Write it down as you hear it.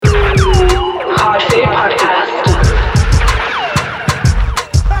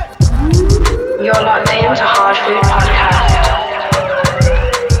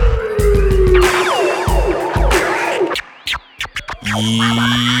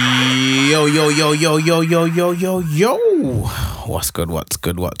yo, yo, yo, yo, yo, yo, yo, yo, yo. What's good? What's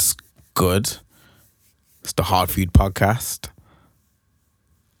good? What's good? It's the Hard Food Podcast.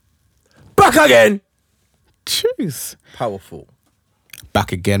 Back again. Cheers. Powerful.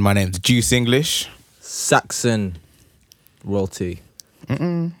 Back again. My name's Juice English. Saxon royalty.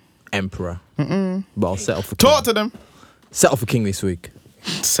 Emperor. But I'll settle for Talk king. to them. Settle for king this week.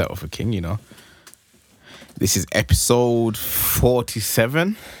 Settle for king, you know. This is episode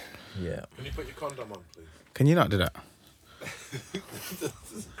 47. Yeah. Can you put your condom on, please? Can you not do that?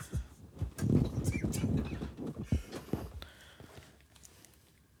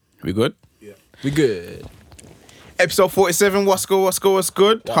 We good? Yeah. We good. Episode 47. What's good? What's good? What's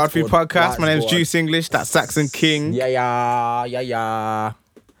good? What's Hard Food good? Podcast. My What's name's good? Juice English. That's Saxon King. Yeah.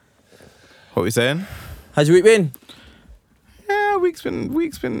 What we saying? How's your week been? Yeah, week's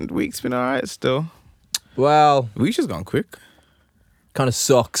been alright still. Well, Week's just gone quick. kind of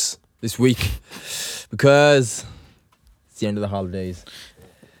sucks this week because it's the end of the holidays.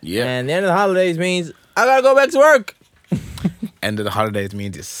 Yeah. And the end of the holidays means I gotta go back to work. End of the holidays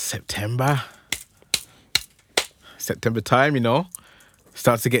means it's September. September time, you know.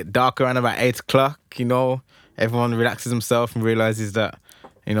 Starts to get dark around about 8 o'clock, you know. Everyone relaxes himself and realizes that,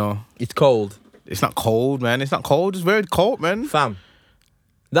 you know, It's cold. it's not cold, man. It's not cold. It's very cold, man. Fam.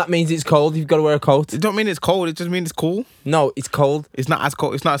 That means it's cold. You've got to wear a coat. It don't mean it's cold. It just means it's cool. No, it's cold. It's not as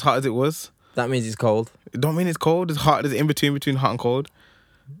cold. It's not as hot as it was. That means it's cold. It don't mean it's cold. It's hot. There's in between hot and cold.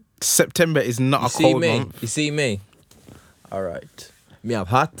 September is not You a see cold me? month. You see me? All right. Me have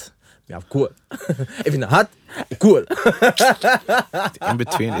hot. Me have cool. If it's not hot, cool. In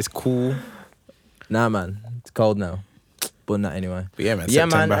between, it's cool. Nah, man. It's cold now. But not anyway. But yeah, man. Yeah,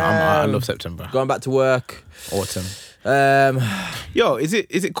 September. man, I love September. Going back to work. Autumn. Um, Yo, is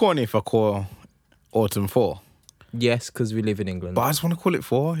it corny if I call autumn fall? yes, because we live in England. But I just want to call it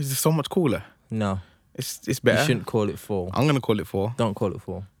fall. It's just so much cooler. No, It's you better. shouldn't call it fall. I'm gonna call it fall. Don't call it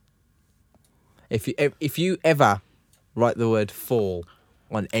fall. If you ever write the word fall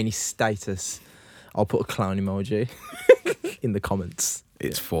on any status, I'll put a clown emoji in the comments.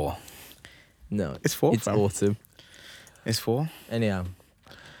 It's fall. No, It's fall, It's fam. autumn. It's fall. Anyhow.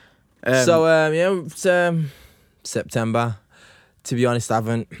 So It's September. To be honest, I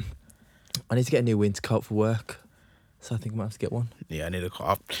need to get a new winter coat for work. So I think I might have to get one. yeah, I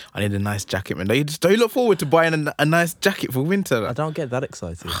need a nice jacket, man. Don't you look forward to buying a nice jacket for winter? I don't get that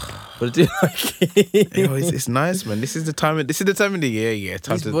excited. But I do like it. Yo, it's nice, man. This is the time of the year. Yeah,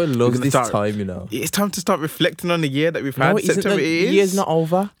 time This to boy loves we're this gonna start- time, you know. It's time to start reflecting on the year that we've had. No, it isn't. September The it is. year's not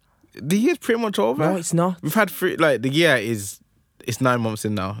over. The year's pretty much over. No, it's not. We've had the year it's 9 months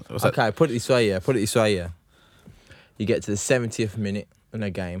in now. What's that? Okay, put it this way, yeah. You get to the 70th minute in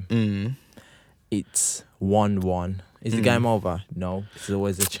a game. It's 1-1. Is the game over? No. There's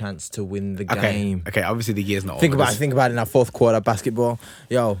always a chance to win the game. Okay, obviously the year's not Think over. about it in our fourth quarter basketball.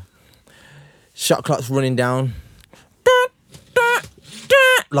 Yo, shot clock's running down.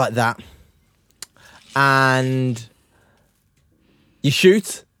 Like that. And you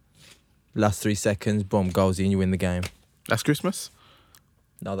shoot. Last 3 seconds, boom, goes in, you win the game. That's Christmas?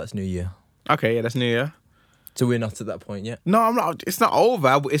 No, that's New Year. Okay, yeah, that's New Year. So we're not at that point yet. No, I'm not. It's not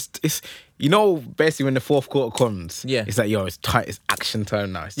over. But it's you know, basically when the fourth quarter comes, Yeah. it's like it's tight. It's action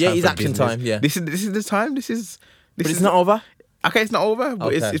time now. It's Yeah, time it's for action business. time, yeah. This is the time. This But is it's not over? okay. It's not over, but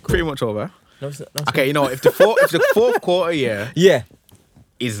Okay, it's cool. pretty much over. No, it's not. No, it's Okay, you know if the fourth quarter Yeah.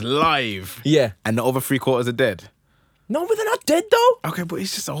 is live Yeah. and the other 3 quarters are dead. No, but they're not dead though. Okay, but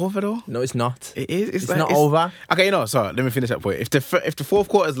it's just over though. No, it's not. It is. It's not over. Okay, so let me finish that point. If the fourth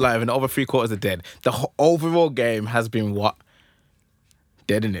quarter is live and the other 3 quarters are dead, the overall game has been what?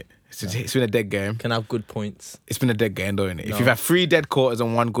 Dead, innit? It's been a dead game. Can have good points. It's been a dead game, though, innit? No. If you've had 3 dead quarters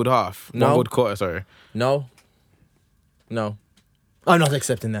and 1 good half, No. 1 good quarter, sorry. No. I'm not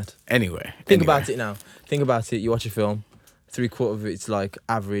accepting that. Anyway, Think about it now. Think about it. You watch a film. 3/4 of it's like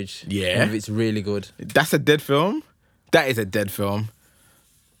average. Yeah. One of it's really good. That's a dead film. That is a dead film.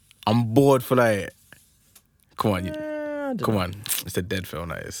 I'm bored for come on, I don't come know. on. It's a dead film.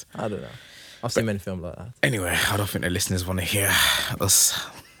 That is. I don't know. I've seen many films like that. Anyway, I don't think the listeners want to hear us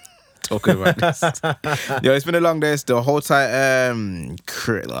talking about this. Yo, it's been a long day. It's the whole time.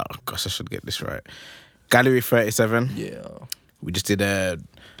 Gosh, I should get this right. Gallery 37. Yeah. We just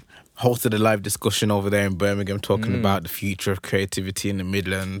hosted a live discussion over there in Birmingham talking about the future of creativity in the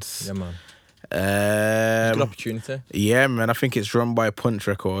Midlands. Yeah, man. Good opportunity. Yeah, man. I think it's run by Punch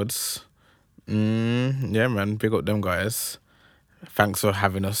Records. Yeah, man. Big up them guys. Thanks for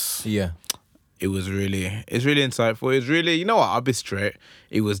having us. Yeah. It's really insightful. It was really, you know what? I'll be straight.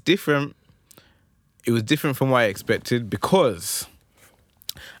 It was different. It was different from what I expected because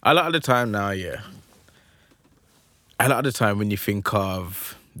A lot of the time now, yeah. A lot of the time when you think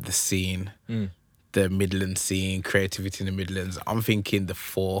of the scene, the Midlands scene, creativity in the Midlands, I'm thinking the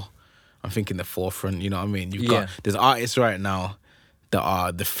forefront, you know what I mean? There's artists right now that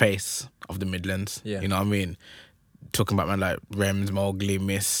are the face of the Midlands. Yeah. You know what I mean? Talking about man like Rems, Mowgli,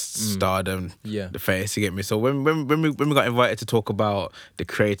 Mist, Stardom, Yeah. the face, you get me? So when we got invited to talk about the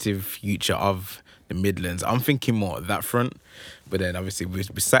creative future of the Midlands, I'm thinking more at that front. But then obviously we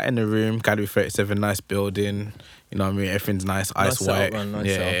sat in the room, Gallery 37, nice building, you know what I mean? Everything's nice, ice Nice white. setup, man, nice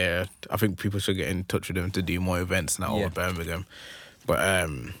yeah. I think people should get in touch with them to do more events now over Birmingham. But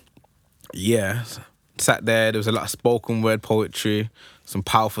yeah, sat there was a lot of spoken word poetry, some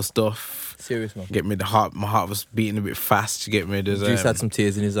powerful stuff. Serious, man. Get me my heart was beating a bit fast. You get me? Juice had some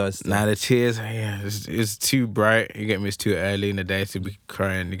tears in his eyes still. Nah, the tears, it's too bright. You get me? It's too early in the day to be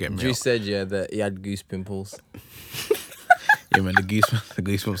crying. You get me? Juice said, that he had goose pimples. Yeah, man, the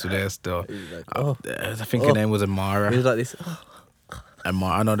goosebumps were there still. Like, I think her name was Amara. He was like this.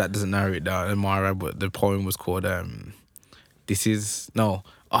 Amara, I know that doesn't narrow it down, Amara, but the poem was called what is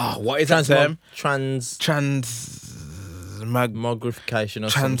that term? Magnification or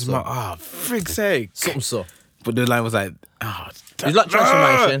something. Frig's sake. Something so. But the line was like, It was like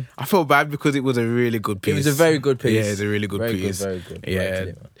transformation. I felt bad because it was a really good piece. It was a very good piece. Yeah, it's a really good piece. Very good.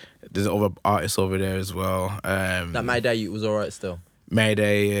 Yeah. There's other artists over there as well. That Mayday was alright still.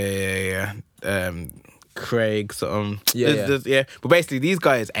 Mayday, yeah. Craig, Yeah. But basically, these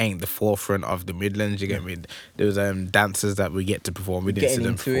guys ain't the forefront of the Midlands. You get me? There was dancers that we get to perform. We didn't see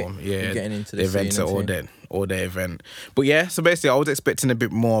them perform. Yeah, getting into the events are all day event. But yeah, so basically, I was expecting a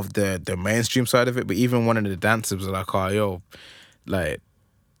bit more of the mainstream side of it. But even one of the dancers was like, "Oh, yo, like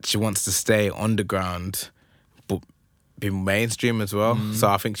she wants to stay underground, but be mainstream as well." So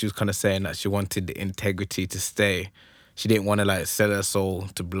I think she was kind of saying that she wanted the integrity to stay. She didn't want to like sell her soul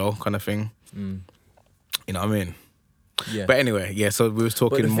to blow, kind of thing. You know what I mean? Yeah. But anyway, yeah, so we was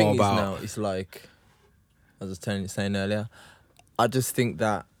talking more about... now, it's like, as I was saying earlier, I just think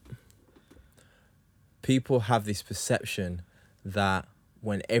that people have this perception that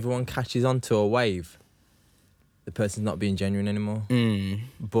when everyone catches onto a wave, the person's not being genuine anymore.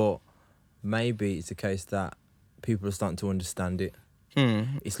 But maybe it's a case that people are starting to understand it.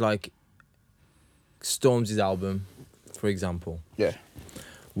 It's like Stormzy's album, for example,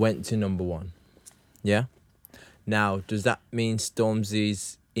 went to number 1. Yeah? Now, does that mean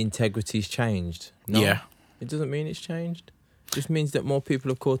Stormzy's integrity's changed? No. Yeah. It doesn't mean it's changed. It just means that more people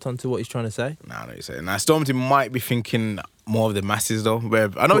have caught on to what he's trying to say. Nah, I know what you're saying. Now, Stormzy might be thinking more of the masses, though.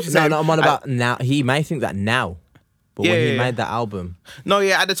 Where I know what you're saying. No, I'm on about now. He may think that now. But when he made that album... No,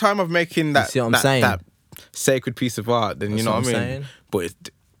 yeah, at the time of making that, see what I'm saying? that sacred piece of art, then you know what I mean? Saying? But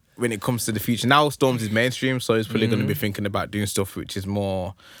when it comes to the future, now Stormzy's mainstream, so he's probably going to be thinking about doing stuff which is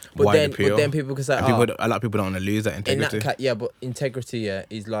more wide appeal. But then people can say, a lot of people don't want to lose that integrity. But integrity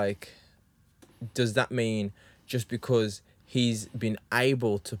is like, does that mean just because he's been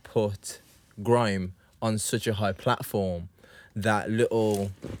able to put grime on such a high platform that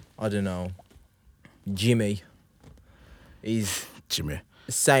little, I don't know, Jimmy is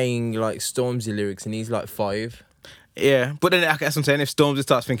saying like Stormzy lyrics and he's like 5? Yeah, but then that's what I'm saying. If Stormzy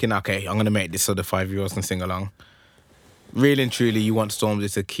starts thinking, okay, I'm gonna make this so the 5-year-olds can sing along. Really and truly, you want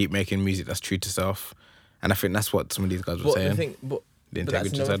Stormzy to keep making music that's true to self, and I think that's what some of these guys were saying. But integrity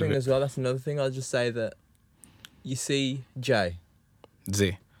that's another side thing of it as well. That's another thing. I'll just say that you see Jay,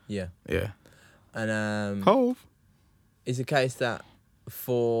 Z, yeah, and Hove. It's a case that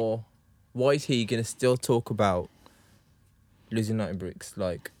why is he gonna still talk about losing 90 bricks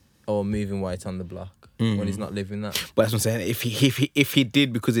or moving weight on the block? When he's not living that. But that's what I'm saying. If he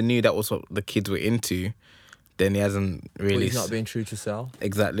did because he knew that was what the kids were into, then he hasn't really. But he's not being true to self.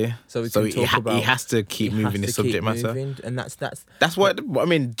 Exactly. So he has to keep moving the subject matter. And that's what I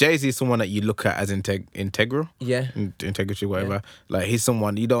mean. Jay-Z is someone that you look at as integral. Yeah. Integrity, whatever. Yeah. Like he's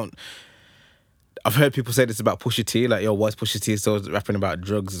someone you don't. I've heard people say this about Pusha T. Like, yo, why's Pusha T still rapping about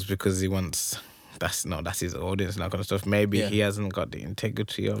drugs? It's because he wants. That's his audience and that kind of stuff. Maybe he hasn't got the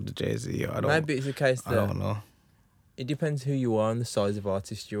integrity of the Jay-Z. Maybe it's a case that... I don't know. It depends who you are and the size of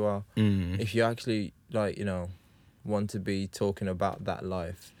artist you are. If you actually, want to be talking about that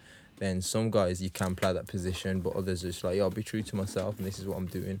life, then some guys you can play that position, but others are just like, yo, I'll be true to myself and this is what I'm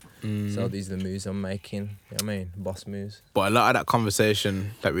doing. So these are the moves I'm making. You know what I mean? Boss moves. But a lot of that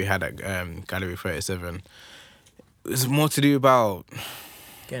conversation that we had at Gallery 37 was more to do about...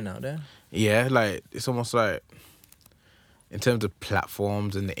 Getting out there. Yeah, like, it's almost like, in terms of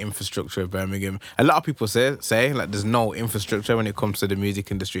platforms and the infrastructure of Birmingham, a lot of people say like, there's no infrastructure when it comes to the music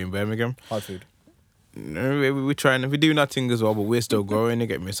industry in Birmingham. Hard food. we're trying. We're doing our thing as well, but we're still growing. You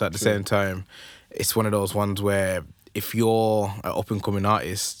get me? So at the same time, it's one of those ones where if you're an up and coming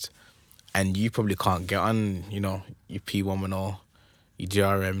artist and you probably can't get on, you know, your P110, your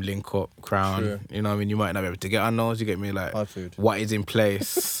GRM, Link Up, Crown, True. you know what I mean? You might not be able to get on those. You get me? Like, Hard food. what is in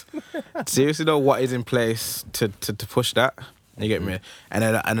place? Seriously though, what is in place to push that? You get me? And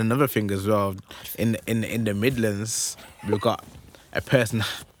then, and another thing as well, in the Midlands, we've got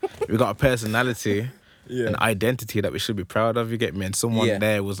a personality, an identity that we should be proud of. You get me? And someone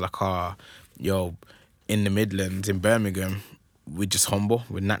there was like, yo, in the Midlands, in Birmingham, we're just humble.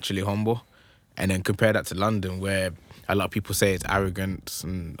 We're naturally humble. And then compare that to London, where a lot of people say it's arrogance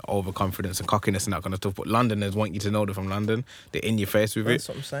and overconfidence and cockiness and that kind of stuff. But Londoners want you to know they're from London. They're in your face with it. That's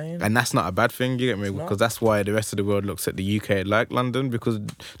what I'm saying. And that's not a bad thing, you get me? Because that's why the rest of the world looks at the UK like London, because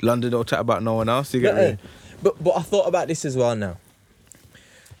London don't chat about no one else, you get me? But I thought about this as well now.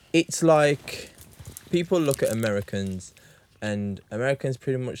 It's like people look at Americans, and Americans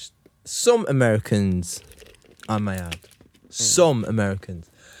pretty much... Some Americans, I may add, some Americans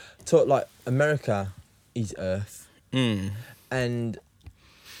talk like America is Earth. And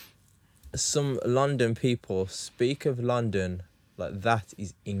some London people speak of London like that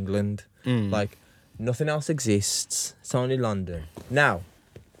is England. Like nothing else exists. It's only London. Now,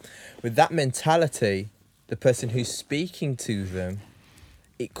 with that mentality, the person who's speaking to them,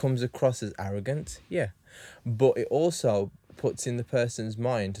 it comes across as arrogant, but it also puts in the person's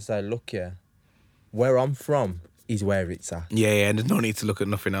mind to say, look, where I'm from is where it's at. Yeah, and there's no need to look at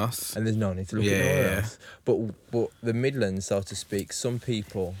nothing else. And there's no need to look at nowhere else. But the Midlands, so to speak, some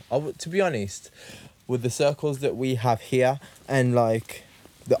people, to be honest, with the circles that we have here and like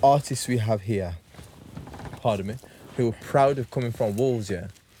the artists we have here, pardon me, who are proud of coming from Wolves,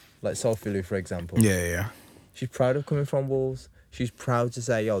 like Sophie Lou, for example. Yeah. She's proud of coming from Wolves. She's proud to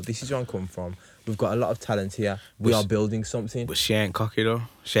say, yo, this is where I'm coming from. We've got a lot of talent here. We are building something. But she ain't cocky though.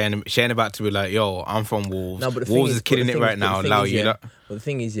 She ain't about to be like, yo, I'm from Wolves. No, but the Wolves thing is killing it right now. Allow you lot. But the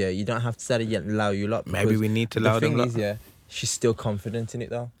thing is, you don't have to say it allow you lot. Maybe we need to allow them lot. The thing is, she's still confident in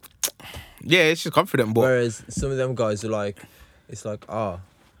it though. Yeah, she's confident, but... Whereas some of them guys are like, it's like, I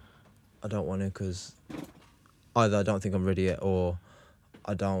don't want to because either I don't think I'm ready yet or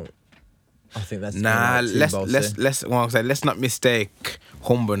I think that's let's not mistake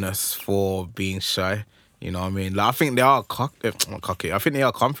humbleness for being shy. You know what I mean? Like, I think they are cocky. I think they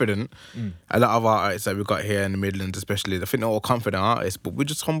are confident. A lot of our artists that we got here in the Midlands, especially, I think they're all confident artists, but we're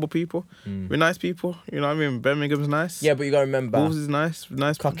just humble people. We're nice people. You know what I mean? Birmingham's nice. Yeah, but you gotta remember, Wolves is nice.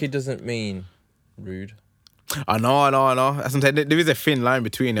 Cocky doesn't mean rude. I know. That's what I'm saying. There is a thin line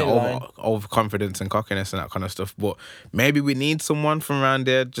between overconfidence and cockiness and that kind of stuff. But maybe we need someone from around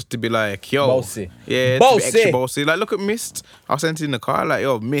there just to be like, yo. Bossy. Yeah, bossy. To be extra bossy. Like, look at Mist. I was sent in the car, like,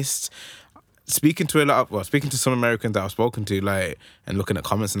 yo, Mist. Speaking to some Americans that I've spoken to, like, and looking at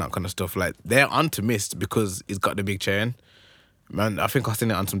comments and that kind of stuff, like, they're onto Mist because he's got the big chain. Man, I think I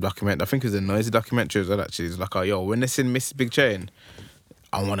seen it on some document. I think it was a Noisy documentary as well, actually. It's like, yo, when they seen Mist's big chain,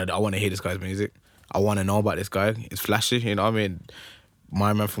 I want to hear this guy's music. I want to know about this guy. It's flashy, you know what I mean?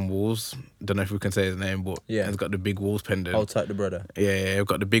 My man from Wolves, don't know if we can say his name, but he's got the big Wolves pendant. Hold tight the brother. Yeah, he's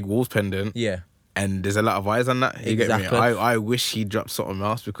got the big Wolves pendant. Yeah. And there's a lot of eyes on that. You get me? I wish he dropped something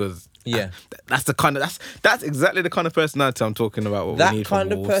else because that's exactly the kind of personality I'm talking about. What that we need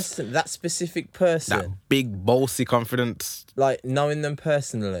kind from of Wolves. person, that specific person, that big bossy confidence. Like knowing them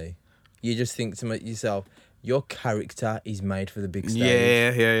personally, you just think to yourself, your character is made for the big stage.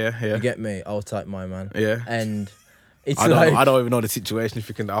 Yeah. You get me? I'll type my man. Yeah. And it's I don't even know the situation. If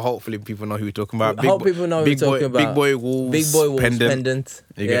you can, hopefully people know who we're talking about. I hope people know who we're talking about. Big boy Wolves pendant.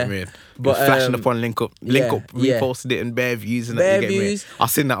 You get me? But flashing up on Link Up. Reposted it in bare views and that. You get me? I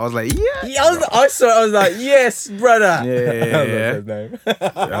seen that. I was like, I saw it. I was like, yes, brother. Yeah.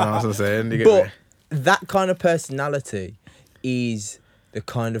 That's what I'm saying. You get me? That kind of personality is the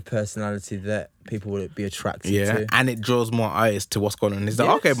kind of personality that people would be attracted to. And it draws more eyes to what's going on. It's like,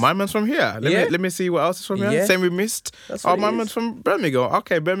 okay, my man's from here. Let me see what else is from here. Same with Mist. My man's from Birmingham.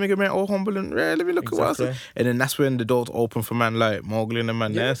 Okay, Birmingham ain't all humble and let me look at what else. And then that's when the doors open for man like Mowgli and the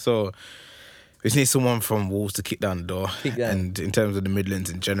man there. So we just need someone from Wolves to kick down the door. And in terms of the Midlands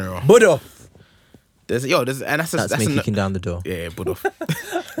in general. Buddha. That's me kicking down the door. Yeah, Buddha.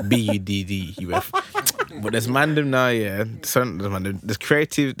 BUDDUF. But there's mandem now, There's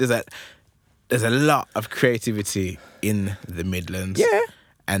creative. There's a lot of creativity in the Midlands. Yeah.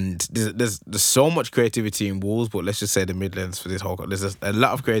 And there's so much creativity in Wolves, but let's just say the Midlands for this whole. There's a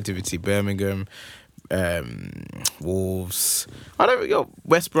lot of creativity. Birmingham, Wolves.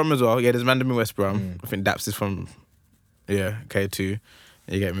 West Brom as well. Yeah, there's mandem in West Brom. I think Daps is from K2.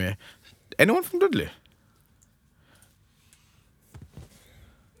 You get me? Anyone from Dudley?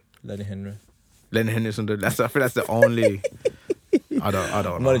 Lenny Henry. Lenny Henderson Dudley. I think that's the only. I don't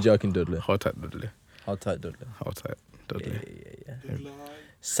I'm know. not joking, Dudley. Hold tight, Dudley. Hold tight, Dudley. Hold tight, Dudley. Yeah.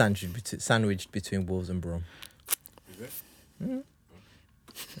 Sandwiched between Wolves and Brum. Is it?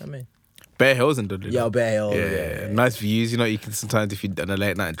 I mean, Bear Hills and Dudley. yeah, Bear Hill. Yeah, nice views. You know, you can sometimes if you're on a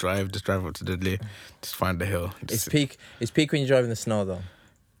late night drive, just drive up to Dudley, just find the hill. It's peak when you're driving in the snow, though.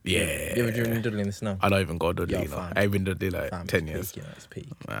 Yeah. You ever driven in Dudley in the snow? I don't even go Dudley. Yo, You know, fam. I've been Dudley like Fam, 10 it's years. Peak, it's peak.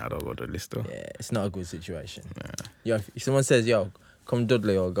 Nah, I don't go Dudley still. Yeah, it's not a good situation. Yo, if someone says, yo, come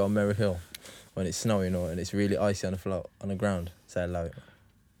Dudley or go Merry Hill when it's snowing or and it's really icy on the ground, say hello.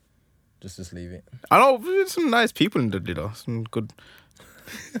 Just leave it. I know there's some nice people in Dudley though. Some good.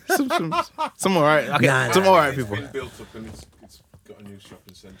 some alright. Okay, Nah, some nah, alright It's people. been built up and it's got a new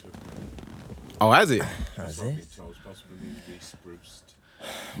shopping centre. Oh, has it? Has I've been it? told, possibly re-spruced.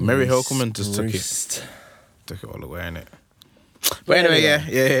 Mary Hilcoman just took Spruced. it all away, innit? But anyway,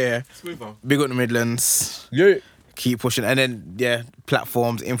 yeah. Let's move on. Big up the Midlands. Yeah. Keep pushing, and then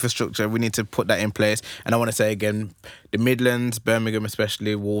platforms, infrastructure. We need to put that in place. And I want to say again, the Midlands, Birmingham,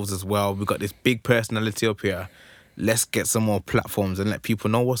 especially Wolves as well. We got this big personality up here. Let's get some more platforms and let people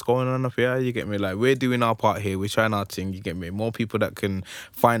know what's going on up here. You get me? Like we're doing our part here. We're trying our thing. You get me? More people that can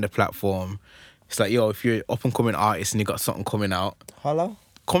find a platform. It's like if you're up and coming artist and you got something coming out, Hello?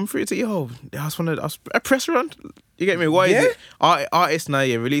 come through to I just want a press run. You get me? Why is it artists now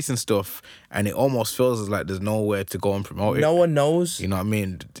you're releasing stuff and it almost feels as like there's nowhere to go and promote it. No one knows. You know what I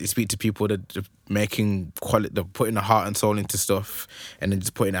mean? You speak to people that are making quality, they're putting their heart and soul into stuff and then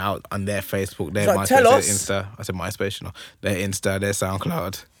just putting it out on their Facebook, their It's MySpace, like, tell their us. Insta. I said MySpace, you know, their Insta, their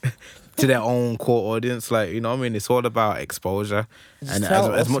SoundCloud. To their own core audience, like, you know what I mean? It's all about exposure. Just And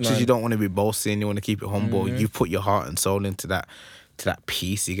tell as us, much as man. you don't want to be boasting, you want to keep it humble, you put your heart and soul into that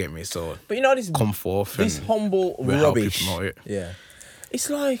piece, you get me? So But you know this come forth this and humble we'll help you rubbish. promote it. Yeah. It's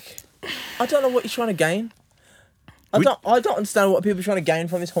like I don't know what you're trying to gain. I don't understand what people are trying to gain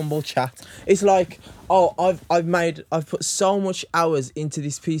from this humble chat. It's like, oh, I've put so much hours into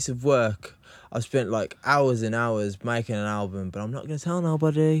this piece of work. I've spent like hours and hours making an album, but I'm not gonna tell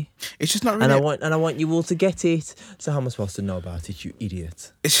nobody. It's just not really. And I want you all to get it. So how am I supposed to know about it, you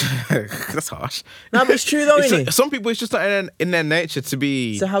idiot? That's harsh. No, but it's true though, It's isn't like- it? some people, it's just not in their nature to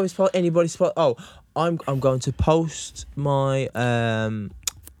be. So how is anybody supposed? Oh, I'm going to post my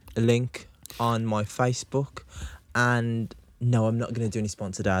link on my Facebook, and no, I'm not going to do any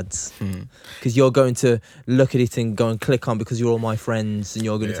sponsored ads because you're going to look at it and go and click on because you're all my friends, and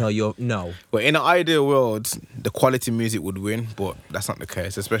you're going to tell your no. But in an ideal world, the quality music would win, but that's not the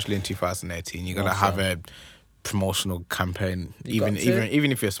case. Especially in 2018, you gotta Not have so. a promotional campaign. You got to.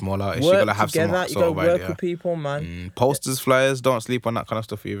 Even if you're a small artist, Work you gotta have together. some You sort got of to work idea. with people, man. Posters, flyers, don't sleep on that kind of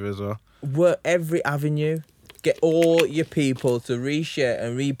stuff either as well. Work every avenue. Get all your people to reshare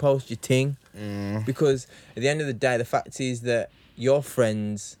and repost your thing. Because at the end of the day, the fact is that your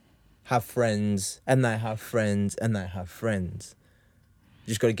friends have friends and they have friends and they have friends.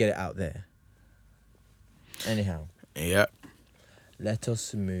 You just got to get it out there. Anyhow, Yeah. let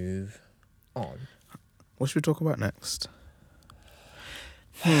us move on. What should we talk about next?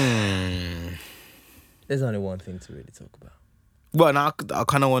 There's only one thing to really talk about. Well, now I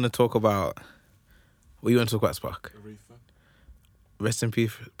kind of want to talk about. What you want to talk about, Spark? Aretha. Rest in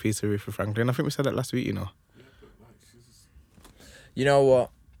peace, Aretha Franklin. I think we said that last week. You know. Yeah, but like, she's You know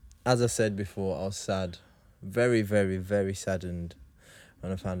what? As I said before, I was sad. Very, very, very saddened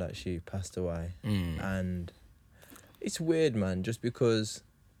when I found out she passed away. And it's weird, man, just because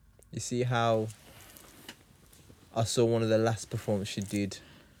you see how I saw one of the last performances she did,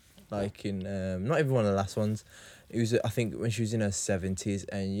 like in, not even one of the last ones. It was, I think, when she was in her 70s,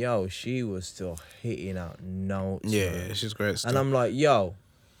 and yo, she was still hitting out notes. Yeah, man. she's great. Stuff. And I'm like, yo,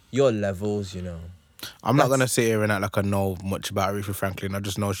 your levels, you know. I'm not That's- gonna sit here and act like I know much about Aretha Franklin. I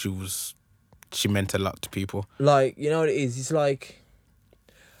just know she meant a lot to people. Like, you know what it is? It's like,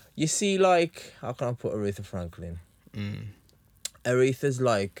 you see, like, how can I put Aretha Franklin? Aretha's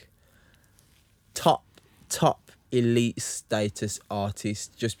like top elite status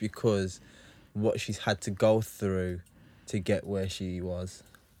artist just because what she's had to go through to get where she was.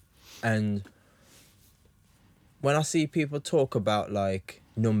 And when I see people talk about like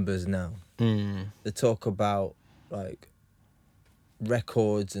numbers now, they talk about like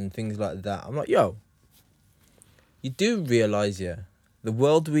records and things like that. I'm like, yo, you do realise, yeah, the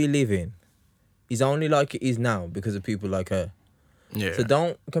world we live in is only like it is now because of people like her. Yeah. So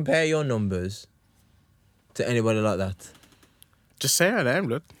don't compare your numbers to anybody like that. Just say her name,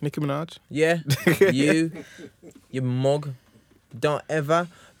 look. Nicki Minaj. Yeah, you mug. Don't ever,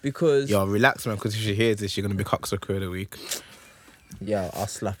 because Yo, relax, man, because if she hears this, she's gonna be cocksucker of the week. Yeah, I'll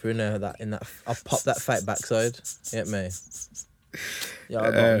slap her in there. I'll pop that fake backside. Get me?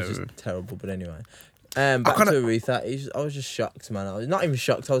 Yeah, that was just terrible. But anyway, back to Aretha. I was just shocked, man. I was not even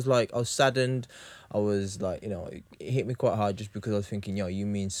shocked. I was saddened. I was like, it hit me quite hard just because I was thinking, you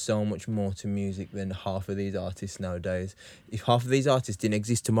mean so much more to music than half of these artists nowadays. If half of these artists didn't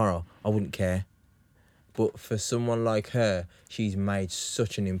exist tomorrow, I wouldn't care. But for someone like her, she's made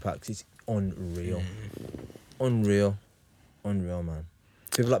such an impact. It's unreal. Unreal, man.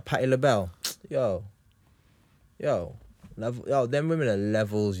 People like Patti LaBelle, them women are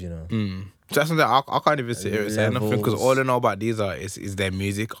levels, So that's something I can't even sit here and say nothing because all I know about these artists is their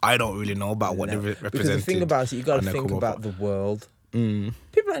music. I don't really know about what they represent. Because the thing about it, you got to think about the world. People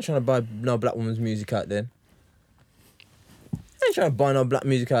ain't trying to buy no black woman's music out then. They ain't trying to buy no black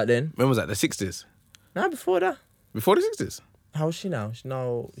music out then. When was that? The 60s? No, before that. Before the 60s? How is she now? Yeah,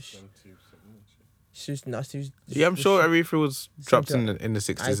 I'm sure Aretha was dropped in the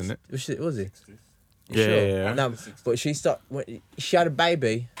 60s, isn't it? Was it? Yeah, sure? yeah. No, but she she had a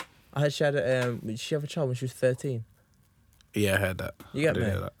baby. I heard she had she had a child when she was 13. Yeah, I heard that. You get I did me?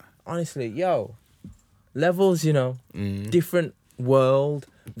 hear that. Honestly, levels, different world.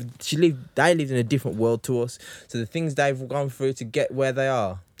 They lived in a different world to us. So the things they've gone through to get where they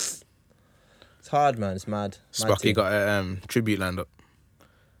are, it's hard, man. It's mad. Spocky got a tribute lined up.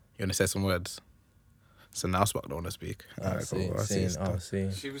 You want to say some words? So now Spock don't want to speak.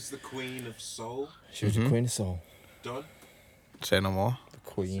 See. She was the queen of soul. She was the queen of soul. Done. Say no more. The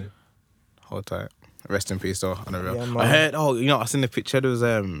queen. Hold tight. Rest in peace, though. On the real. Yeah, I heard. I seen the picture. There was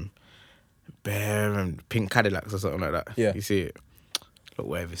bear and pink Cadillacs or something like that. Yeah. You see it? Look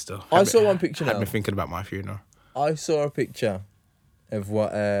wavy still. I saw one picture. Had me thinking about my funeral. I saw a picture of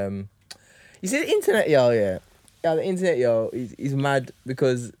what you see the internet, yeah. The internet, is mad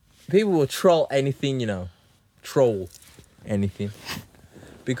because people will troll anything, troll anything,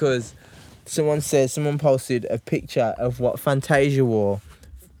 because someone posted a picture of what Fantasia wore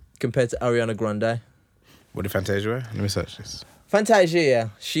compared to Ariana Grande. What did Fantasia wear? Let me search this. Fantasia, yeah,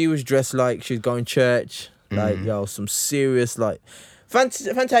 she was dressed like she was going to church, like some serious like.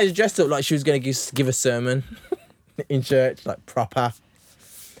 Fantasia dressed up like she was going to give a sermon in church, like proper.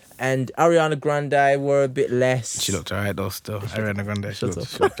 And Ariana Grande were a bit less. She looked alright though still. Ariana Grande, she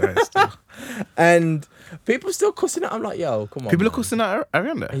looked alright still. And people still cussing at. I'm like, come on. People are cussing at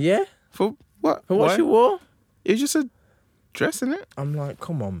Ariana? Yeah. For what? For what she wore? It was just a dress, innit? I'm like,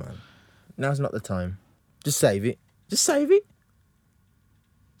 come on, man. Now's not the time. Just save it. Just save it.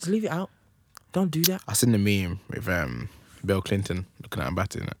 Just leave it out. Don't do that. I seen the meme with Bill Clinton looking at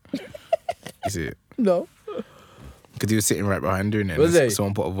Mbappe, innit? You see it? No. Because he was sitting right behind doing it. Was he?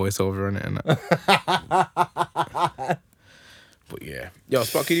 Someone put a voiceover on it and that. But yeah. Yo,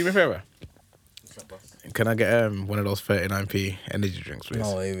 Spot, can you do me a favour? Can I get one of those 39p energy drinks, please?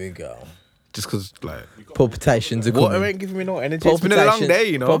 Oh, here we go. Just because, like... Palpitations are Water coming. ain't giving me no energy. It's been a long day,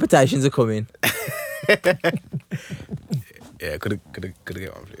 you know? Palpitations are coming. Yeah, could I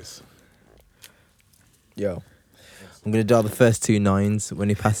get one, please? Yo. I'm going to dial the first two nines when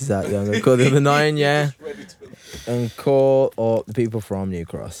he passes out. Yeah, I'm going to call the other 9, yeah. And call up the people from New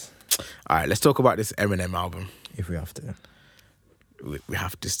Cross. All right, let's talk about this Eminem album. If we have to. We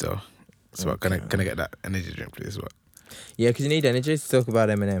have to still. So Okay. can I get that energy drink, please? What? Yeah, because you need energy to talk about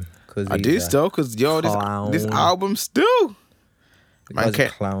Eminem. I do still, because, this album still. Man,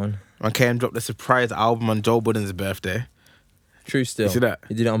 clown. Man came and dropped the surprise album on Joe Budden's birthday. True still. You see that?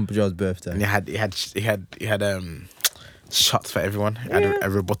 He did it on Joe's birthday. And he had shots for everyone. He had a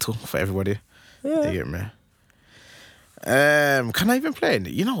rebuttal for everybody. Yeah. You get me? Can I even play it?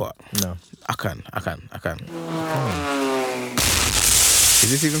 You know what? No. I can. Is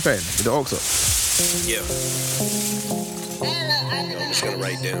this even playing? With the aux up? Yeah. I'm just gonna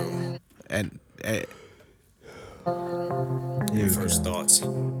write down And Here we first go. thoughts.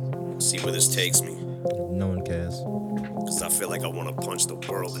 See where this takes me. No one cares. Cause I feel like I wanna punch the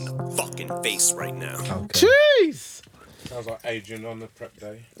world in the fucking face right now. Okay. jeez. Sounds like Adrian on the prep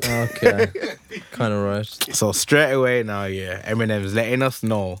day. Okay. Kind of rushed. So straight away now, yeah, Eminem's letting us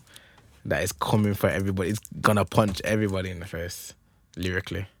know that it's coming for everybody. It's gonna punch everybody in the face,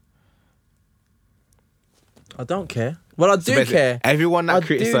 lyrically. I don't care. Well, I So do basically, care. everyone that I do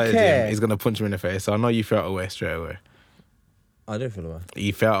criticized care. him is gonna punch him in the face. So I know you felt away straight away. I do feel away.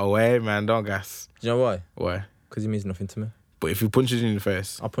 You felt away, man. Don't gas. Do you know why? Why? Because he means nothing to me. But if he punches you in the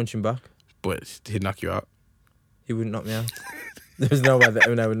face, I'll punch him back. but he'd knock you out. He wouldn't knock me out. There's no way that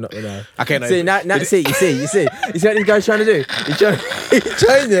Eminem would not know. Okay, no. See, now you see what this guy's trying to do?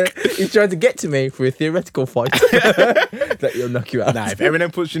 He's trying to get to me for a theoretical fight. That he'll knock you out. Nah, if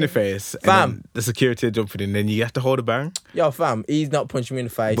Eminem puts you in the face, and Fam. then the security are jumping in, then you have to hold a bang. Yo, fam, he's not punching me in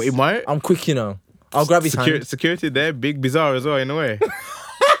the face. But he might. I'm quick, you know. I'll grab his hand. Security there, big bizarre as well in a way.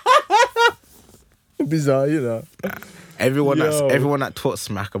 Bizarre, you know. Everyone Yo. that talks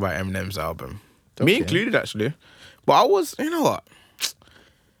smack about Eminem's album, me Okay. included actually. But I was, you know what?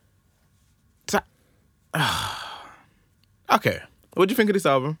 Okay, what do you think of this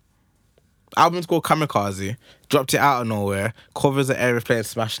album? Album's called Kamikaze. Dropped it out of nowhere. Covers an aeroplane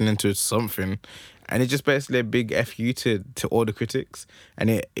smashing into something, and it's just basically a big FU to all the critics. And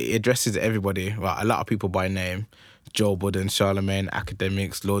it addresses everybody. Well, a lot of people by name: Joe Budden, Charlemagne,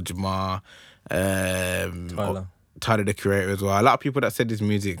 Academics, Lord Jamar, Tyler the Creator as well. A lot of people that said his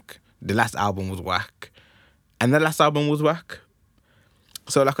music, the last album was whack, and the last album was whack.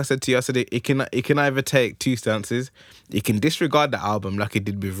 So like I said to you, I said it can either take two stances. You can disregard the album like he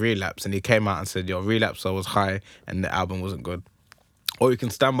did with Relapse, and he came out and said, yo, Relapse I was high and the album wasn't good. Or you can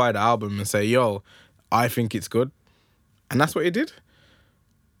stand by the album and say, yo, I think it's good. And that's what he did.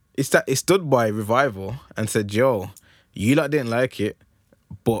 He stood by Revival and said, yo, you lot didn't like it,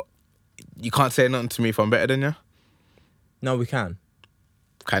 but you can't say nothing to me if I'm better than you. No, we can.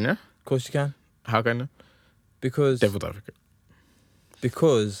 Can you? Of course you can. How can you? Because Devil's advocate.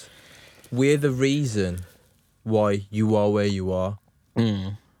 Because we're the reason why you are where you are.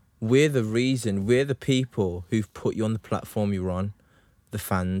 We're the reason. We're the people who've put you on the platform you're on. The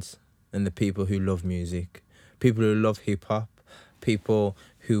fans and the people who love music. People who love hip-hop. People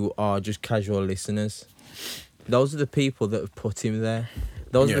who are just casual listeners. Those are the people that have put him there.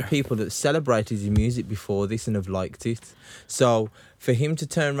 Those are the people that celebrated his music before this and have liked it. So for him to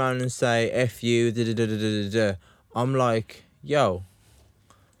turn around and say, F you, da-da-da-da-da-da, I'm like, yo...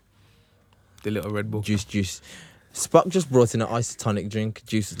 The little Red Bull. Juice. Spock just brought in an isotonic drink.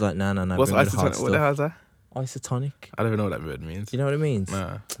 Juice is like, no. What's bring me the hard isotonic? What the hell is that? Isotonic. I don't even know what that word means. You know what it means?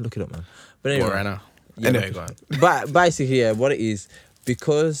 Nah. Look it up, man. But Go anyway. on right now. Yeah, Anyway, go on. But basically, yeah, what it is,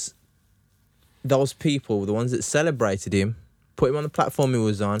 because those people, the ones that celebrated him, put him on the platform he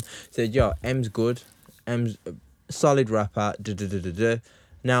was on, said, yo, M's good. M's a solid rapper. Da-da-da-da-da.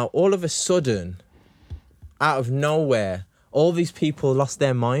 Now, all of a sudden, out of nowhere, all these people lost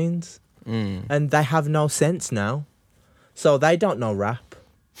their minds. And they have no sense now. So they don't know rap.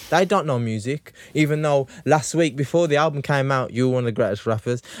 They don't know music. Even though last week, before the album came out, you were one of the greatest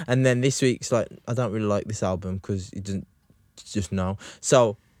rappers. And then this week, it's like, I don't really like this album because it didn't just know.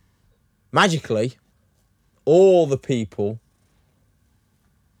 So, magically, all the people,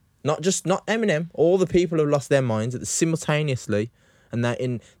 not Eminem, all the people have lost their minds simultaneously. And that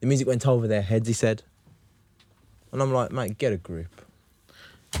the music went over their heads, he said. And I'm like, mate, get a grip.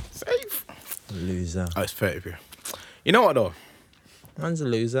 Safe. Loser. Oh, it's 30 p. You know what though? Man's a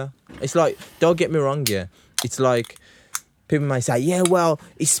loser. It's like, don't get me wrong, yeah. It's like, people may say, yeah, well,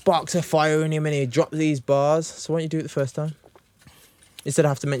 he sparked a fire in him and he dropped these bars. So why don't you do it the first time? Instead of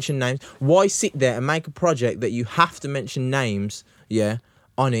have to mention names. Why sit there and make a project that you have to mention names, yeah,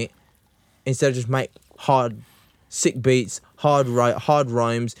 on it, instead of just make hard, sick beats, hard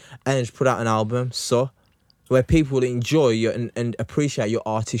rhymes, and just put out an album, where people will enjoy you and appreciate your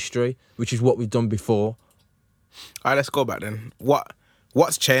artistry, which is what we've done before. All right, let's go back then.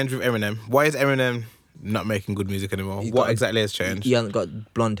 What's changed with Eminem? Why is Eminem not making good music anymore? What exactly has changed? He hasn't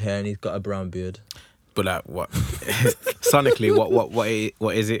got blonde hair and he's got a brown beard. But like, what? Sonically,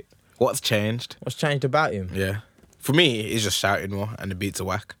 what is it? What's changed? What's changed about him? Yeah. For me, he's just shouting more and the beats are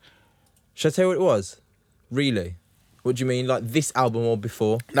whack. Should I tell you what it was? Really? What do you mean? Like this album or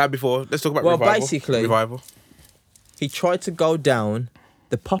before? Now before, let's talk about Well, Revival. basically- Revival. He tried to go down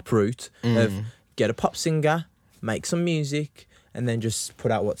the pop route of get a pop singer, make some music, and then just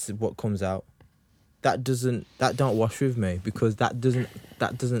put out what comes out. That don't wash with me because that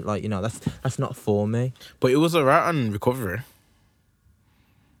doesn't like, you know, that's not for me. But it was alright on Recovery.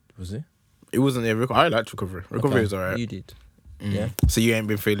 Was it? It wasn't. I liked Recovery. Recovery was alright. You did. Yeah. So you ain't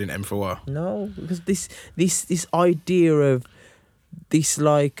been feeling M for a while. No, because this idea of this,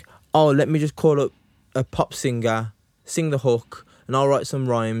 like, oh, let me just call up a pop singer, sing the hook, and I'll write some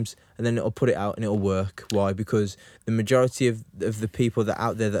rhymes, and then it'll put it out and it'll work. Why? Because the majority of the people that are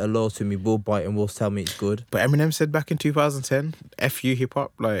out there that are loyal to me will buy it and will tell me it's good. But Eminem said back in 2010, "FU hip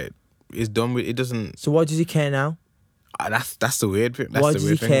hop, like, is done with it. Doesn't." So why does he care now? That's the weird thing. That's Why the does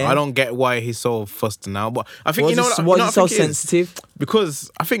weird he thing. care? I don't get why he's so fussed now. But I think Why you know is what. why you know is he what so I think it is? sensitive?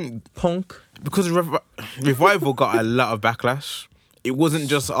 Because I think Punk. because Revival got a lot of backlash. It wasn't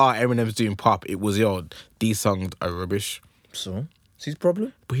just Eminem's doing pop. It was these songs are rubbish. So it's his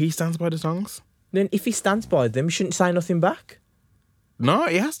problem. But he stands by the songs. Then if he stands by them, he shouldn't say nothing back. No,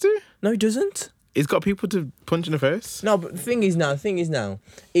 he has to. No, he doesn't. He's got people to punch in the face. No, but the thing is now,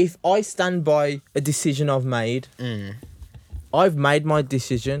 if I stand by a decision I've made, I've made my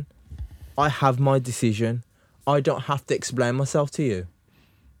decision. I have my decision. I don't have to explain myself to you.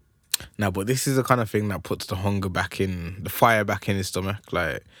 No, but this is the kind of thing that puts the hunger back in, the fire back in his stomach.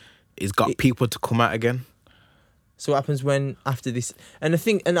 Like, he's got people to come out again. So what happens when after this? And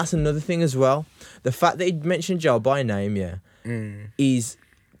that's another thing as well. The fact that he mentioned Joe by name, is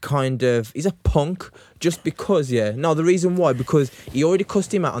kind of, he's a punk just because, No, the reason why, because he already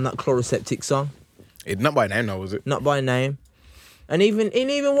cussed him out on that Chloroseptic song. Not by name, though, was it? Not by name. And even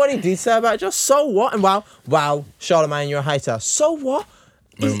what he did say about Joe, so what? And wow, Charlemagne, you're a hater. So what?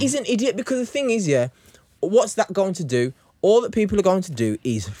 He's an idiot because the thing is, what's that going to do? All that people are going to do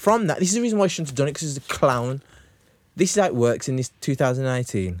is, from that, this is the reason why he shouldn't have done it, because he's a clown. This is how it works in this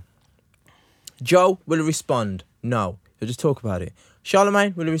 2018. Joe will respond, no. He'll just talk about it.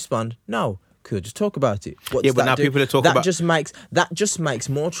 Charlemagne will respond, no. Cool, just talk about it. What does but that now do? people are talking about... That just makes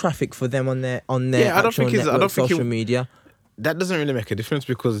more traffic for them on their social media. That doesn't really make a difference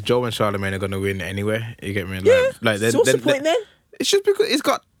because Joe and Charlemagne are going to win anyway. You get me? So what's the point then? It's just because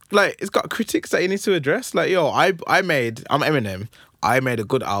it's got critics that he needs to address. Like, yo, I'm Eminem. I made a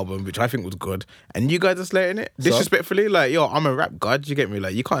good album, which I think was good, and you guys are slating it disrespectfully. Like, yo, I'm a rap god. You get me?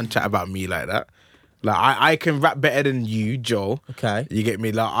 Like, you can't chat about me like that. Like, I can rap better than you, Joe. Okay. You get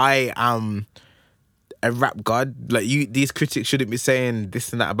me? Like, I am a rap god. Like, these critics shouldn't be saying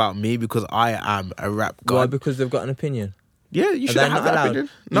this and that about me because I am a rap god. Why? Because they've got an opinion. Yeah, you shouldn't have that opinion.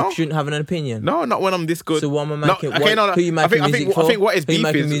 No, you shouldn't have an opinion. No, not when I'm this good. So what am I making? No. Who you making music for? I think what his Who you beef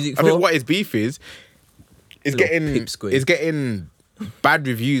making is. music I think for? what his beef is Pipsqueak. getting bad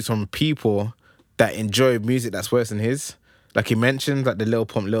reviews from people that enjoy music that's worse than his. Like he mentioned, like the Lil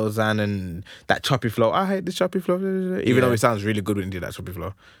Pump, Lil Xan, and that choppy flow. I hate this choppy flow. Even though it sounds really good when he did that choppy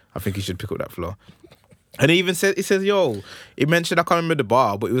flow, I think he should pick up that flow. And he even said, he mentioned, I can't remember the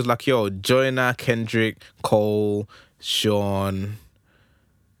bar, but it was like, yo, Joyner, Kendrick, Cole, Sean,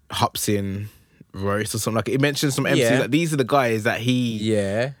 Hopsin, Royce or something like it. He mentioned some MCs. Like, these are the guys that he...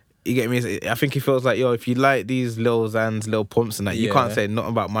 Yeah. You get me? I think he feels like, yo, if you like these Lil Xans, Lil Pumps and that, you can't say nothing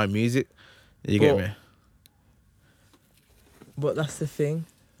about my music. You get me? But that's the thing.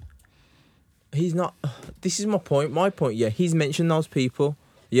 He's not... This is my point. My point, he's mentioned those people.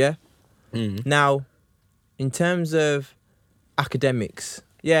 Yeah? Now, in terms of academics,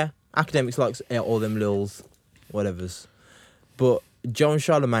 academics likes all them Lils, whatevers. But Joe and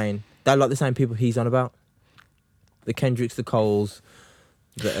Charlemagne, they're like the same people he's on about. The Kendricks, the Coles,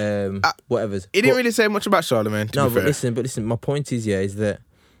 the whatevers. He didn't really say much about Charlemagne, to be fair. But listen, my point is that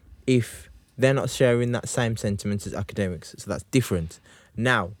if they're not sharing that same sentiment as academics, so that's different.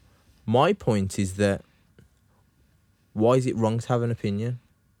 Now, my point is that why is it wrong to have an opinion?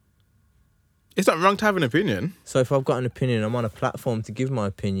 It's not wrong to have an opinion. So if I've got an opinion, I'm on a platform to give my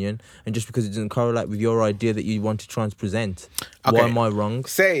opinion, and just because it doesn't correlate with your idea that you want to try and present, why am I wrong?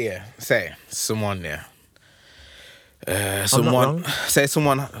 Say someone I'm not wrong.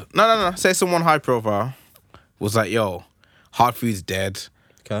 Say someone high profile was like, yo, Hard Food's dead.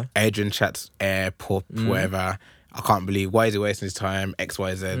 Okay. Adrian Chat's pup, whatever. I can't believe, why is he wasting his time?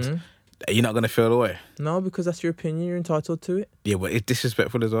 XYZ. Are you not going to feel the way? No, because that's your opinion. You're entitled to it. Yeah, but it's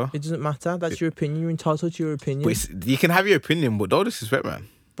disrespectful as well. It doesn't matter. That's your opinion. You're entitled to your opinion. But you can have your opinion, but don't disrespect, man.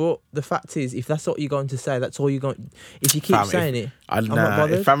 But the fact is, if that's what you're going to say, that's all you're going... If you keep saying it, I'm not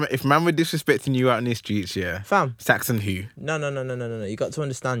bothered. If man were disrespecting you out in the streets, Fam. Saxon who? No. You got to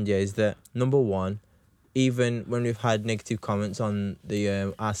understand, is that, number one, even when we've had negative comments on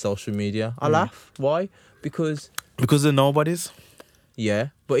the our social media, I laugh. Why? Because they're nobodies. Yeah,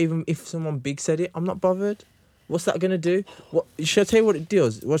 but even if someone big said it, I'm not bothered. What's that gonna do? Should I tell you what it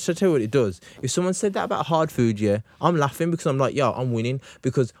does? If someone said that about Hard Food, I'm laughing because I'm like, yo, I'm winning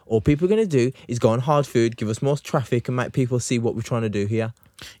because all people are gonna do is go on Hard Food, give us more traffic, and make people see what we're trying to do here.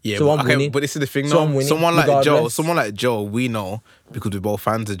 Yeah, so I'm winning. But this is the thing, so though. I'm winning, someone regardless. like Joe, we know because we're both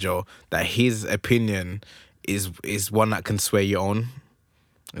fans of Joe that his opinion is one that can sway your own.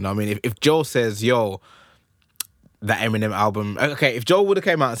 You know what I mean? If Joe says, yo, that Eminem album... Okay, if Joe would have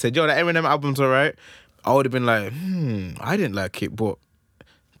came out and said, yo, that Eminem album's alright, I would have been like, I didn't like it, but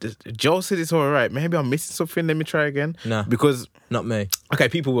Joe said it's alright. Maybe I'm missing something. Let me try again. Nah. Because... Not me. Okay,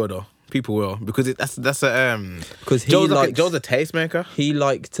 people will, though. People will. Because that's a... Because Joe's a tastemaker. He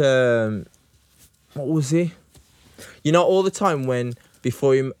liked... what was he? You know, all the time when...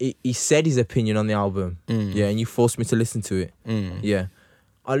 Before he said his opinion on the album. Yeah, and you forced me to listen to it. Yeah.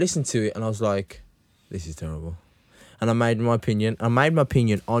 I listened to it and I was like, this is terrible. and I made my opinion. I made my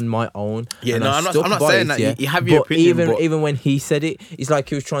opinion on my own. Yeah, and no, I I'm not stuck by saying it, that. yeah. You have your But opinion, even when he said it, it's like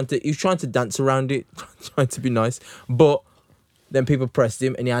he was trying to dance around it, trying to be nice. But then people pressed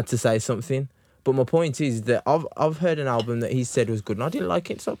him, and he had to say something. But my point is that I've heard an album that he said was good, and I didn't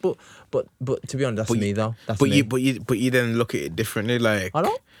like it. So, but to be honest, that's me though. That's but me. you then look at it differently. Like, I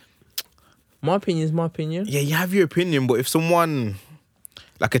don't. My opinion is my opinion. yeah, you have your opinion, but if someone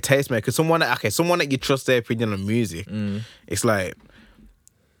like a tastemaker, someone that you trust their opinion on music, it's like,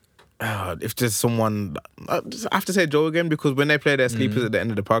 if there's someone, I have to say Joe again, because when they play their sleepers at the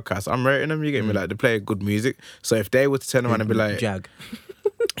end of the podcast, I'm rating them. You get me? Like, they play good music. So if they were to turn around and be like, Jag.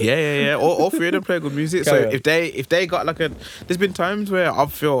 yeah, all three of them play good music. So Carry on. if they got like there's been times where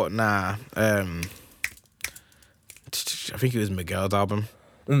I've thought, I think it was Miguel's album.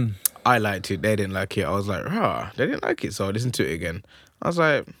 I liked it, they didn't like it. I was like, they didn't like it, so I listened to it again. I was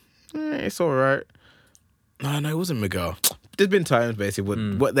like, it's all right. No, it wasn't Miguel. There's been times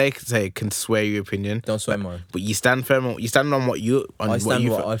basically what they can say can sway your opinion. Don't sway mine. But you stand firm on what you I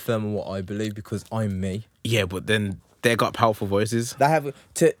firm on what I believe because I'm me. Yeah, but then they got powerful voices. They have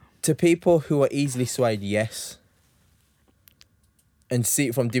to people who are easily swayed, yes. And see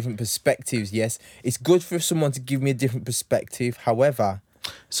it from different perspectives, yes. It's good for someone to give me a different perspective. However,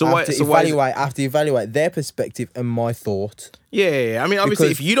 I have to evaluate their perspective and my thought. Yeah. I mean, obviously,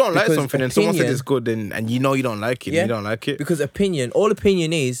 Because- if you don't like because something and someone says opinion- it's good, and you know you don't like it, and you don't like it. Because all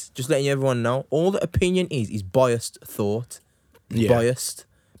opinion is, just letting everyone know, all that opinion is biased thought. Yeah. Biased.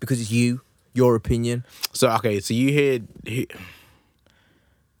 Because it's your opinion. So, okay, so you hear...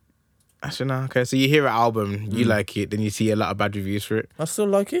 Actually, no, okay. So you hear an album, you like it, then you see a lot of bad reviews for it. I still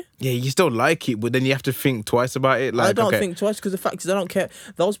like it. Yeah, you still like it, but then you have to think twice about it. Like, I don't okay, think twice because the fact is I don't care.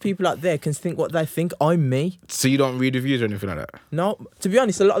 Those people out there can think what they think. I'm me. so you don't read reviews or anything like that? No, to be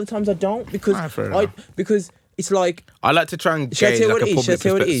honest, a lot of the times I don't because fair enough. because it's like I like to try and Shall I gauge tell you like what a it is? Shall I public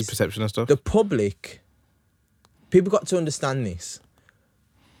tell you what it is? perception and stuff. the public. People got to understand this.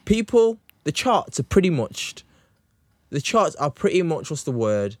 The charts are pretty much what's the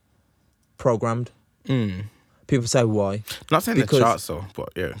word? Programmed. People say why. Not saying because- the charts though, but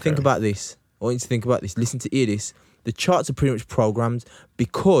yeah. Think about this. I want you to think about this. Listen to hear this. The charts are pretty much programmed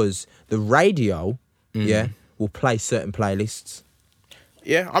because the radio, will play certain playlists.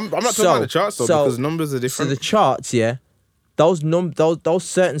 Yeah, I'm not talking about the charts though, because numbers are So different. the charts, those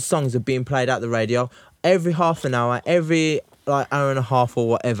certain songs are being played out the radio every half an hour, every like hour and a half or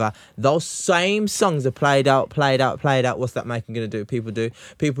whatever. Those same songs are played out. What's that making gonna do? People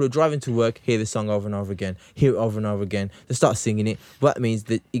who are driving to work hear the song over and over again, hear it over and over again. They start singing it. What that means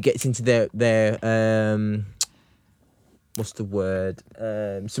that it gets into their what's the word?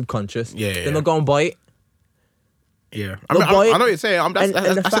 Subconscious. Yeah. Then they'll go and buy it. Yeah, I They'll buy it. know what you're saying.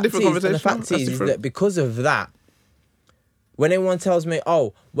 That's a different conversation. And the fact That's is different. that because of that, when anyone tells me,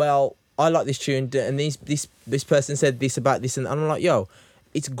 "Oh, well, I like this tune," and this person said this about this, and I'm like, "Yo,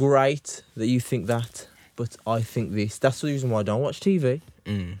 it's great that you think that, but I think this." That's the reason why I don't watch TV.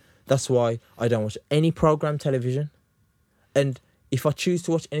 That's why I don't watch any program television. And if I choose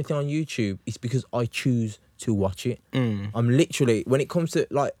to watch anything on YouTube, it's because I choose to watch it. I'm literally, when it comes to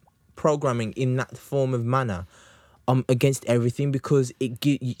like programming in that form of manner, I'm against everything because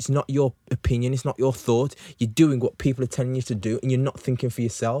it's not your opinion, it's not your thought. You're doing what people are telling you to do, and you're not thinking for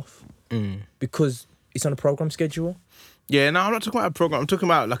yourself because it's on a program schedule. Yeah, no, I'm not talking about a program. I'm talking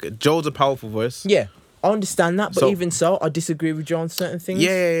about like Joel's a powerful voice. Yeah, I understand that, but So- even so, I disagree with Joe on certain things.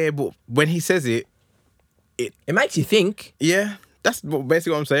 Yeah, but when he says it, It makes you think, yeah, that's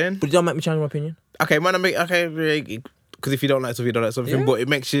basically what I'm saying. but it don't make me change my opinion. Okay, because if you don't like something, you don't like something, Yeah. but it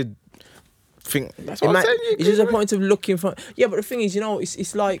makes you think. That's It what I'm saying. it's just a point of looking for. Yeah, but the thing is,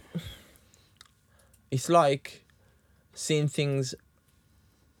 it's like seeing things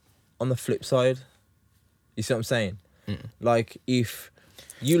on the flip side. You see what I'm saying? Like if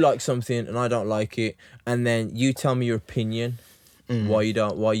you like something and I don't like it, and then you tell me your opinion, why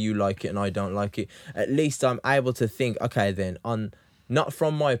you like it and I don't like it. At least I'm able to think, okay, then not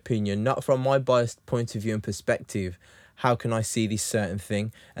from my opinion, not from my biased point of view and perspective, how can I see this certain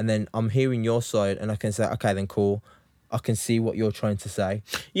thing? And then I'm hearing your side and I can say, okay, then cool. I can see what you're trying to say.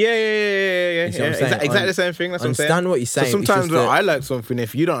 Yeah. You see what I'm saying? Exactly the same thing. That's what I'm saying. Understand what you're saying. So It's sometimes just when that- I like something,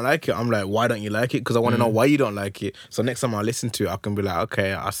 if you don't like it, I'm like, why don't you like it? Because I want to know why you don't like it. So next time I listen to it, I can be like,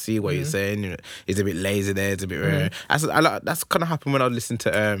 okay, I see what you're saying. It's a bit lazy there. It's a bit rare. That's kind of happened when I listen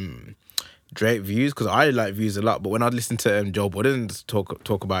to Drake Views, because I like Views a lot. But when I listened to Joe Budden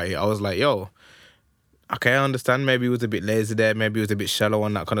talk about it, I was like, yo, okay, I understand. Maybe it was a bit lazy there. Maybe it was a bit shallow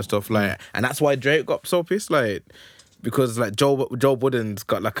on that kind of stuff. Like, and that's why Drake got so pissed. Like, because like Joe Budden's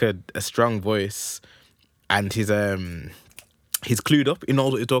got like a strong voice, and he's clued up. He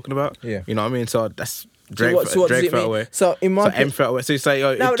knows what he's talking about. Yeah. You know what I mean? So that's Drake. what does Drake it fell mean? away. So in my M fell away. So it's like,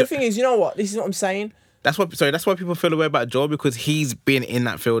 yo, no, the thing is, you know what? This is what I'm saying. that's why people feel away about Joe, because he's been in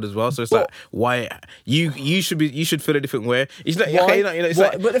that field as well. So it's But- like, why you should feel a different way. It's like, Why? okay, it's Why?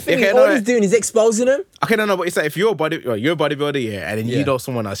 like, But the thing okay, is, no, all he's doing is exposing him. okay, no, but it's like if you're a bodybuilder, yeah, and then Yeah. you know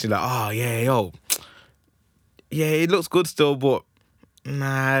someone else, you're like, oh yeah, yo, yeah, it looks good still, but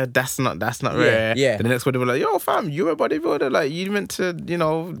nah, that's not rare. yeah. Then the next one will be like, yo, fam, you're a bodybuilder, like you meant to,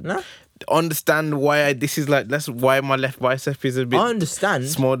 Nah. understand why this is like, that's why my left bicep is a bit I understand.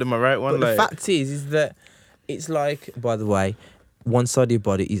 smaller than my right one. But Like, the fact is that it's like, by the way, one side of your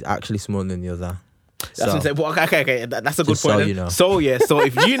body is actually smaller than the other. that's what I'm saying. But okay, that's a good Just so point. then. you know. So yeah, so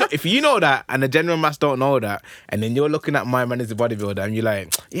if you know that, and the general mass don't know that, and then you're looking at my man as a bodybuilder, and you're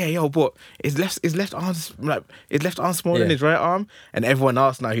like, yeah, yo, but his left arm smaller than Yeah. his right arm, and everyone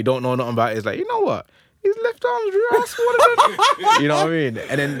else now who don't know nothing about it is like, you know what? His left arm's real smaller than you know what I mean?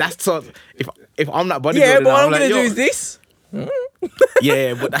 And then that's sort of, if I'm that bodybuilder, Yeah, but now, what I'm like, gonna do yo, is this.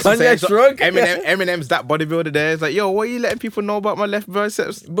 yeah, but that's what I'm saying. Kanye So shrug. Eminem's that bodybuilder there. It's like, yo, what are you letting people know about my left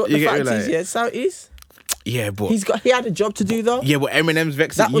biceps? But You the get me, fact is, like, yeah, so it is. yeah, but He had a job to do though. yeah, but Eminem's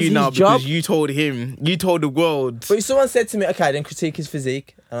vexing That was you his now job. because you told the world. But if someone said to me, okay, then critique his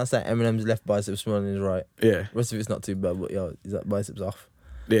physique, and I say Eminem's left bicep smaller than his right. Yeah, The rest of it's not too bad, but yo, is that biceps off?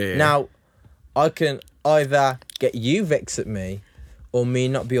 yeah. Now, I can either get you vexed at me, or me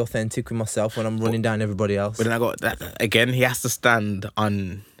not be authentic with myself when I'm running down everybody else. But then I got that again. He has to stand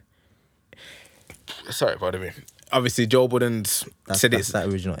on. Sorry, pardon me. Obviously, Joe Budden's said that's it's. that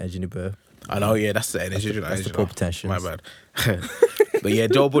original edge in the burr. I know, yeah, that's the energy. That's the palpitations. My bad. But yeah,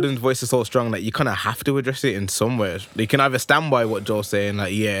 Joe Budden's voice is so strong that you kind of have to address it in somewhere. You can either stand by what Joe's saying,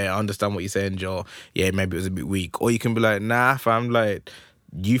 like, yeah, I understand what you're saying, Joe. Yeah, maybe it was a bit weak. Or you can be like, nah, fam, like,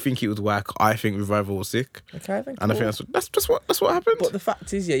 you think it was whack. I think Revival was sick. Okay, I think. And I think that's what happened. But the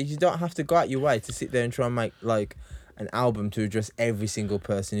fact is, yeah, you don't have to go out your way to sit there and try and make like an album to address every single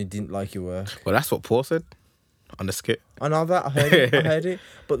person who didn't like your work. Well, that's what Paul said on the skit. I know that. I heard it.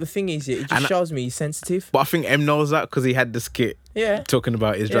 But the thing is, yeah, it just And shows me he's sensitive. But I think M knows that because he had the skit Yeah. talking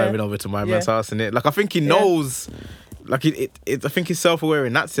about his Yeah. driving over to my man's Yeah. house and it. Like I think he knows. Like it I think he's self-aware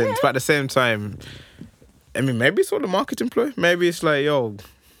in that sense. But at the same time, I mean, maybe it's all the marketing ploy. Maybe it's like, yo,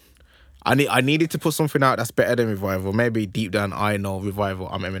 I needed to put something out that's better than Revival. Maybe deep down I know Revival.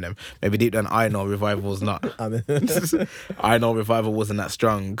 I'm Eminem. Maybe deep down I know Revival's not. I know Revival wasn't that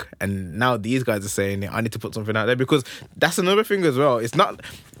strong, and now these guys are saying it. I need to put something out there because that's another thing as well. It's not.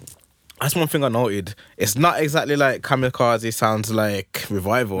 That's one thing I noted. It's not exactly like Kamikaze sounds like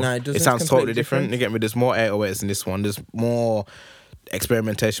Revival. No, it doesn't. It sounds It's totally completely different. different. You get me? There's more 808s in this one. There's more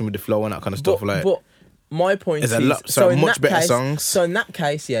experimentation with the flow and that kind of stuff. But my point There's is, a lot- so in much that better case, songs. So in that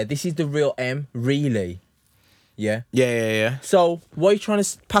case, yeah, this is the real M, really. Yeah. Yeah. So why are you trying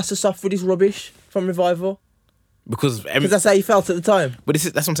to pass us off with this rubbish from Revival? Because Because that's how you felt at the time. but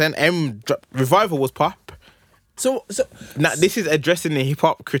that's what I'm saying. Revival was pop. So Now this is addressing the hip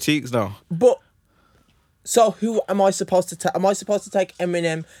hop critiques now. But so who am I supposed to take? Am I supposed to take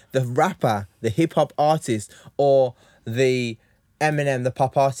Eminem, the rapper, the hip hop artist, or the Eminem, the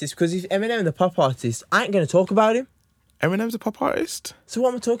pop artist? Because if Eminem, the pop artist, I ain't gonna talk about him. Eminem's a pop artist So what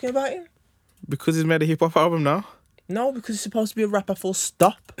am I talking about him? because he's made a hip hop album now. No, because he's supposed to be a rapper. Full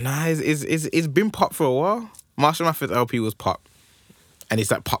stop. Nah, it's been pop for a while. Marshall Mathers LP was pop, and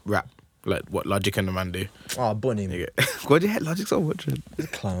it's like pop rap, like what Logic and the Man do. Oh, bun him. You get- Why do you hate Logic so much? He's a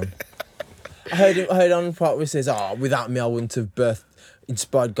clown. I heard on the part where he says, "Oh, without me, I wouldn't have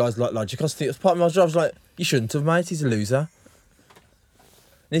inspired guys like Logic." I think it was part of my job. I was like, "You shouldn't have, mate. He's a loser.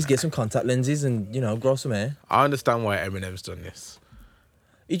 He needs to get some contact lenses and grow some hair." I understand why Eminem's done this.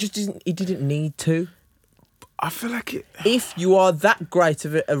 He just didn't. He didn't need to. I feel like it. If you are that great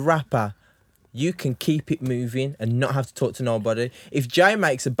of a rapper, you can keep it moving and not have to talk to nobody. If Jay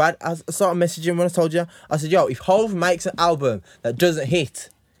makes a bad... I started messaging when I told you. I said, yo, if Hov makes an album that doesn't hit,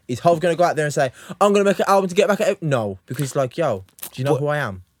 is Hov going to go out there and say, I'm going to make an album to get back at it? No. Because like, yo, do you know who I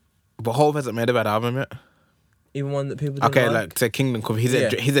am? But Hov hasn't made a bad album yet. Even one that people don't Okay, like? like say Kingdom Come. He's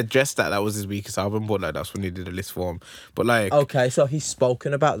Yeah. he's addressed that was his weakest album, but like that's when he did a list for him. But like, Okay, so he's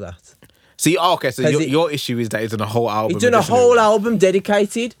spoken about that. see, okay, so Has your issue is that he's done a whole album. He's done a addressing whole it. album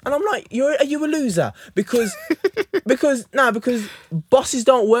dedicated, and I'm like, are you a loser? Because because bosses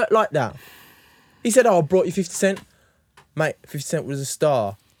don't work like that. He said, "Oh, I brought you 50 Cent, mate. 50 Cent was a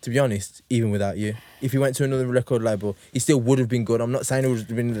star. To be honest, even without you, if he went to another record label, he still would have been good. I'm not saying he would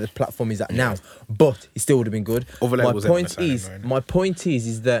have been the platform he's at now, but he still would have been good. Other My labels ain't point gonna sign is, him, right? my point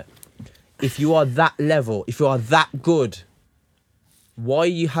is that if you are that level, if you are that good, Why are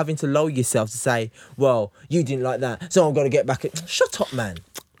you having to lower yourself to say, well, you didn't like that, so I've got to get back at... Shut up, man.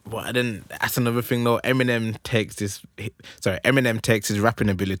 But then that's another thing though. Eminem takes his rapping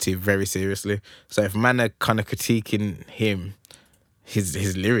ability very seriously. So if man are kind of critiquing him,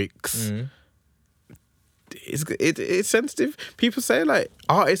 his lyrics, it's sensitive. People say like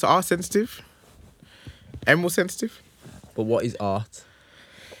artists are sensitive. Em was sensitive. But what is art?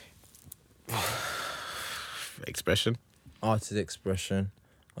 Expression. Art is expression.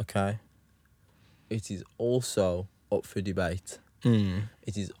 Okay. It is also up for debate.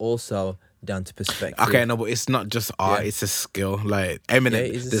 It is also down to perspective. Okay, no, but it's not just art; it's a skill. Like Eminem, Yeah,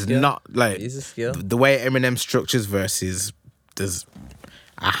 it is a there's skill. not like It is a skill. The way Eminem structures verses, there's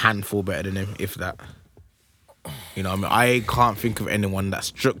a handful better than him, if that. You know, what I mean, I can't think of anyone that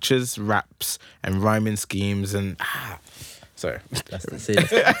structures raps and rhyming schemes and. Sorry, That's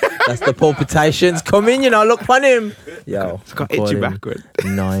the palpitations coming. You know, look on him. Yo, it's got itchy backward.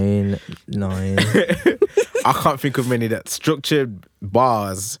 9. I can't think of many that structured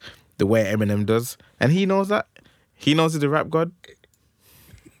bars the way Eminem does, and he knows that. He knows he's the rap god.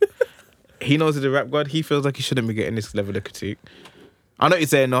 He knows he's the rap god. He feels like he shouldn't be getting this level of critique. I know you're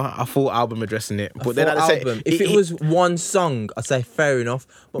saying no, a full album addressing it, but then at the same, album. If it was one song, I'd say fair enough.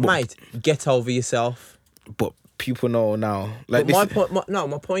 But mate, get over yourself. but people know now. Like But this,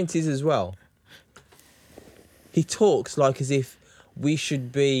 my point is as well. He talks like as if we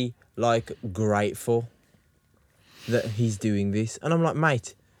should be like grateful that he's doing this, and I'm like,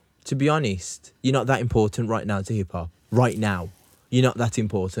 mate, to be honest, you're not that important right now to hip hop. Right now, you're not that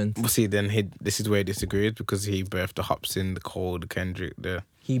important. Well, see, then this is where he disagrees because he birthed the Hopsin, the Cole, the Kendrick, the.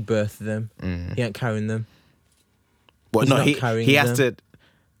 He birthed them. He ain't carrying them. But He's no, not he carrying has them. to.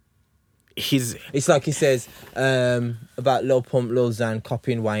 He's It's like he says about Lil Pump, Lil Xan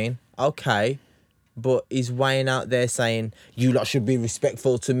copying Wayne. Okay, but is Wayne out there saying you lot should be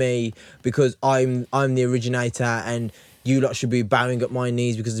respectful to me because I'm the originator and you lot should be bowing at my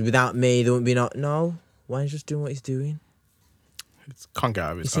knees because without me there wouldn't be no. Wayne's just doing what he's doing. can't get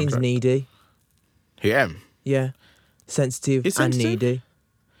out of He his seems contract. needy. He am, Yeah, sensitive He's and sensitive? needy.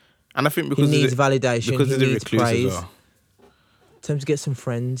 and I think He because needs of the, validation. because He of the needs recluse praise. as well. Time to get some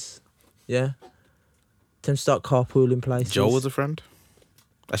friends. Yeah. Time to start carpooling places. Joe was a friend.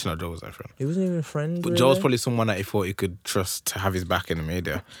 Actually, no, Joe was a friend. He wasn't even a friend. But really. Joe's probably someone that he thought he could trust to have his back in the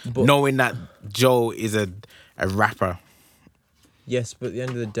media, But- knowing that Joe is a rapper. Yes, but at the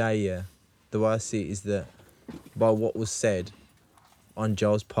end of the day, yeah, the way I see it is that by what was said on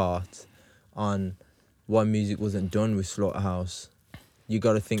Joe's part on why music wasn't done with Slaughterhouse, you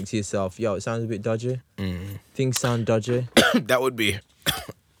got to think to yourself, yo, it sounds a bit dodgy. Things sound dodgy. That would be.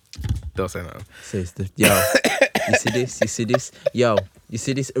 Don't say that. So it's the, yo, you see this? You see this? Yo, you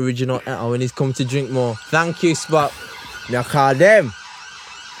see this original when he's come to drink more. Thank you, Spot. Now call them.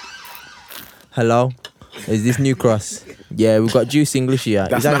 Hello? Is this New Cross? Yeah, we've got Juice English here.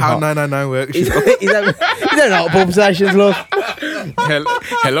 That's not how 999 works. He's having hot palpitations, love.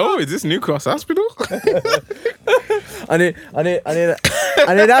 Hello, is this New Cross Hospital? I need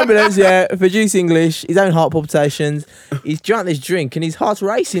an ambulance, yeah, for Juice English. He's having heart palpitations. He's drunk this drink and his heart's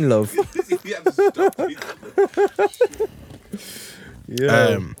racing, love.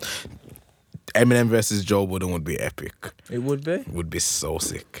 Yeah. Eminem versus Joe Budden would be epic. It would be. Would be so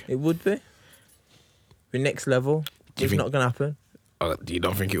sick. It would be. The next level. Do you It's think- not going to happen. You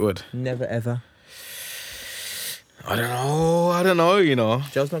don't think it would? Never, ever. I don't know, you know.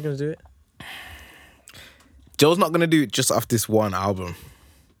 Joe's not going to do it. Joe's not going to do it just off this one album.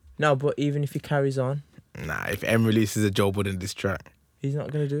 No, but even if he carries on, Nah, if M releases a Joe Budden diss track, he's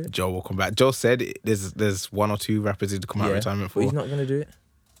not going to do it. Joe will come back. Joe said there's one or two rappers he'd come out of retirement but for. he's not going to do it.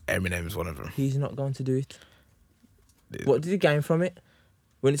 Eminem's one of them. He's not going to do it. What did he gain from it?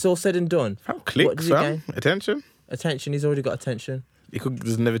 When it's all said and done, Fam, what clicks, did he fam. gain? Attention. Attention, he's already got attention.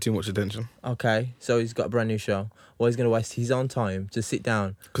 There's never too much attention. Okay, so he's got a brand new show. Well, he's going to waste his own time to sit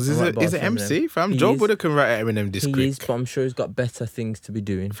down. Because and write he's bars an for MC, Eminem. fam. He Joe is. Budden can write an Eminem this He quick. is, but I'm sure he's got better things to be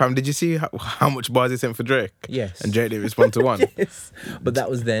doing. Fam, did you see how much bars he sent for Drake? Yes. And Drake didn't respond to one? Yes. But that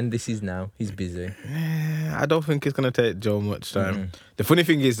was then, this is now. He's busy. I don't think it's going to take Joe much time. The funny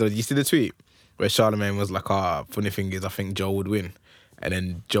thing is, though, you see the tweet where Charlamagne was like, funny thing is, I think Joe would win. And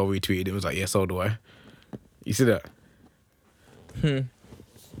then Joe retweeted it, was like, yeah, so do I. You see that?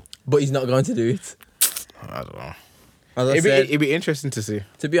 But he's not going to do it. I don't know. As I said, It'd be interesting to see.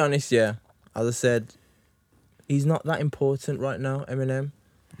 to be honest, yeah. As I said, he's not that important right now, Eminem.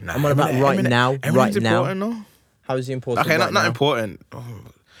 Nah, I'm on about right now, right now. important, no? How is he important Okay, right not now? important. Oh,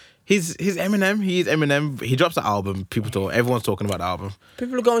 he's Eminem. He is Eminem. He drops the album. Everyone's talking about the album.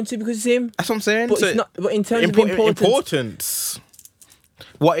 People are going to because it's him. That's what I'm saying. But So, it's not. But in terms of importance, importance.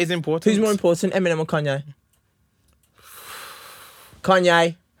 What is important? Who's more important, Eminem or Kanye?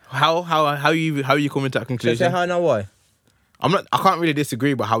 Kanye. How are you coming to that Should I conclusion? say how I know why? I can't really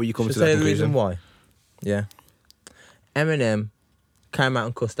disagree, but how are you coming Should I to say that the reason conclusion? why? Yeah. Eminem came out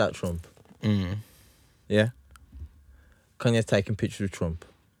and cussed out Trump. Yeah. Kanye's taking pictures with Trump.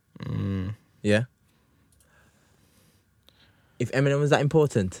 Yeah. If Eminem was that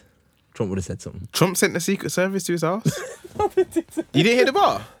important, Trump would have said something. Trump sent the Secret Service to his house. You didn't hear the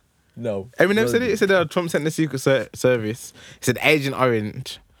bar? No. Eminem said it. He said Trump sent the Secret Service. He said Agent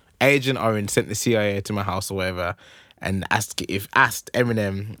Orange sent the CIA to my house or whatever, and asked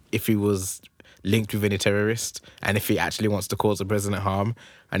Eminem if he was linked with any terrorist and if he actually wants to cause the president harm.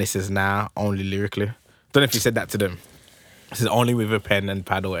 And he says, nah, only lyrically. Don't know if he said that to them. He says only with a pen and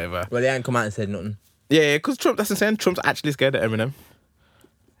pad or whatever. Well, they ain't come out and said nothing. Yeah, because Trump, that's insane. Trump's actually scared of Eminem.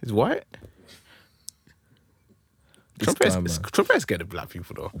 He's white. Trump ain't scared of black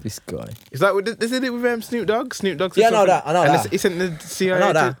people though. This guy. It's like, isn't it with Snoop Dogg? Snoop Dogg. Yeah, I know that. He sent the CIA.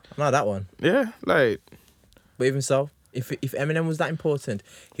 I know that one. Yeah, like. But even so, if Eminem was that important,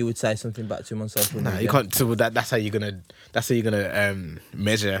 he would say something back to him on social media. Nah, you can't. So that's how you're gonna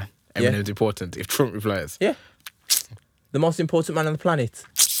measure Eminem's importance. If Trump replies, Yeah. The most important man on the planet.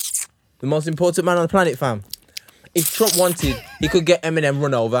 The most important man on the planet, fam. If Trump wanted, he could get Eminem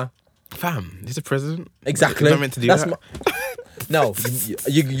run over. fam, he's a president. Exactly. He's not meant to do that. No,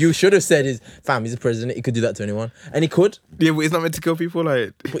 you should have said fam, he's a president. He could do that to anyone. And he could. Yeah, but he's not meant to kill people.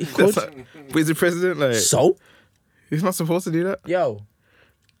 Like, But he could. but he's a president. Like, So? he's not supposed to do that. Yo.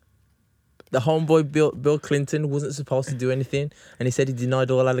 The homeboy Bill Clinton wasn't supposed to do anything. And he said he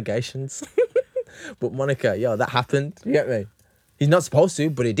denied all allegations. But Monica, yo, that happened. You get me? He's not supposed to,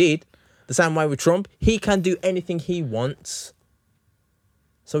 but he did. The same way with Trump. He can do anything he wants.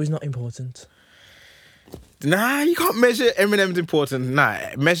 So he's not important. Nah, you can't measure Eminem's importance. Nah,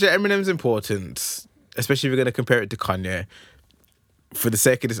 measure Eminem's importance, especially if you're going to compare it to Kanye. For the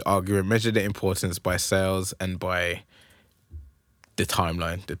sake of this argument, measure the importance by sales and by the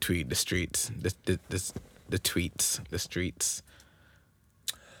timeline, the tweet, the streets, the tweets, the streets.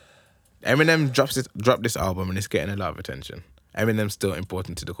 Eminem dropped this album and it's getting a lot of attention. Eminem's still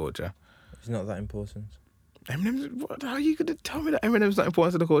important to the culture. He's not that important. How are you going to tell me that Eminem's not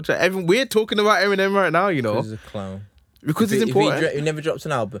important to the culture? We're talking about Eminem right now, you know. Because he's a clown. Because he's important. If he never dropped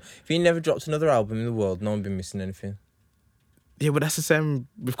an album, if he never dropped another album in the world, no one would be missing anything. Yeah, but that's the same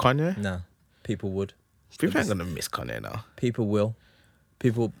with Kanye. Nah, people would. People ain't gonna miss Kanye now. People will.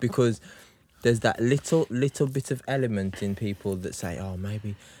 People, because there's that little bit of element in people that say, oh,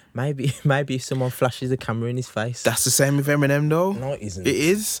 maybe if someone flashes a camera in his face. That's the same with Eminem, though. No, it isn't. It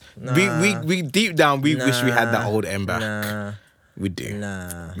is. Nah. We deep down wish we had that old M back. Nah. We do.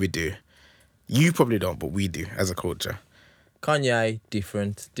 Nah. We do. You probably don't, but we do as a culture. Kanye,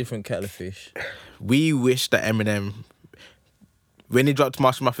 different kettle of fish. We wish that Eminem, when he dropped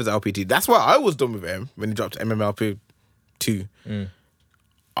Marshall Mathers LP2, that's why I was done with him when he dropped MMLP 2.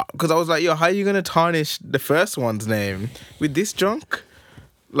 Because I was like, yo, how are you gonna tarnish the first one's name with this junk?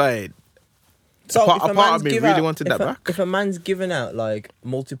 Like, So a part of me really wanted that back. If a man's given out like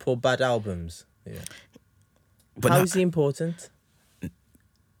multiple bad albums, yeah, But how no- is he important?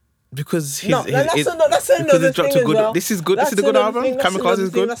 Because That's another he's dropped thing a good. as well. This is good. This That's is a good another album. thing, that's Kamikaze another is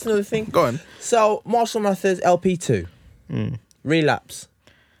thing, good. That's another thing. Go on. So Marshall Mathers LP2, Relapse.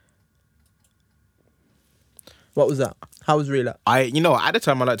 What was that? How was Relapse? At the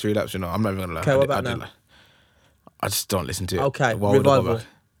time I liked Relapse. You know, I'm not even gonna lie. Okay, what about I now? I just don't listen to it. Okay, Why would I go Revival. back?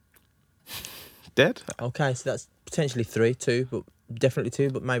 Dead. Okay, so that's potentially 2, but definitely 2,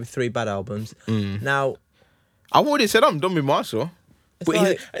 but maybe 3 bad albums. Now, I've already said I'm done with Marshall. But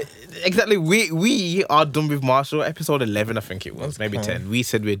like- exactly, we are done with Marshall. Episode 11, I think it was, maybe Okay. 10. We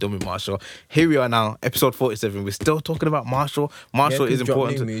said we're done with Marshall. Here we are now, episode 47. We're still talking about Marshall. Marshall yeah, is he's dropped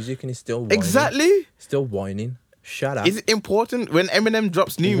important. new music and he's still whining. Exactly. Still whining. Shut up. Is it important when Eminem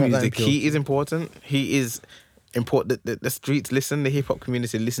drops new He's not that music? He important. is important. He is important. The streets listen. The hip hop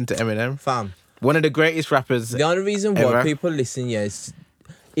community listen to Eminem. Fam. One of the greatest rappers. The only reason why ever. people listen, is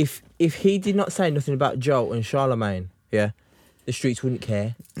if he did not say nothing about Joe and Charlemagne, yeah, the streets wouldn't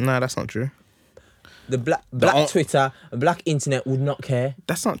care. Nah, that's not true. The black on- Twitter and black internet would not care.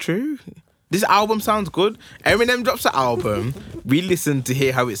 That's not true. This album sounds good. Eminem drops an album. We listen to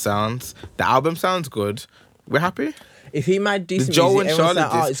hear how it sounds. The album sounds good. We're happy. If he made The decent Joe music, and everyone's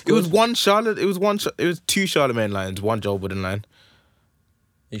Charlotte. like, oh, Diss. it's It good. was one Charlotte. It was 2 Charlemagne lines, 1 Joe Budden line.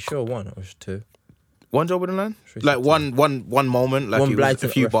 You sure one or was 2? 1 Joe Budden line. Sure, Like it's one moment. Like One it was a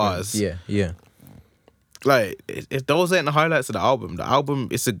blatant few reference. bars. Yeah. Like if those ain't the highlights of the album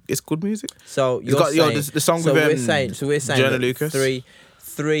it's good music. So you're got- yo, saying the song so with, we're saying Joyner that Lucas.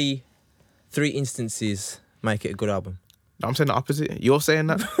 three instances make it a good album. I'm saying the opposite. You're saying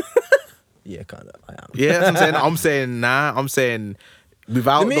that? Yeah, kind of. I am. Yeah, that's what I'm saying. I'm saying nah. I'm saying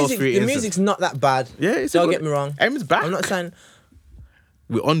without those three The instances. music's not that bad. Yeah, it's Don't good. get me wrong. Em's back. I'm not saying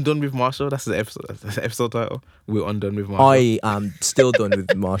We're undone with Marshall. That's the episode. That's the episode title. We're undone with Marshall. I am still done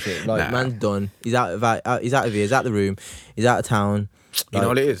with Marshall. Like, Nah. man's done. He's out of here. He's out the room. He's out of town. You know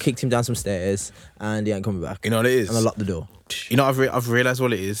what it is? Kicked him down some stairs, and he ain't coming back. You know what it is? And I locked the door. You know, I've realized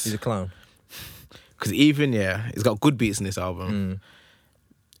what it He's is. a clown. Because even it's got good beats in this album.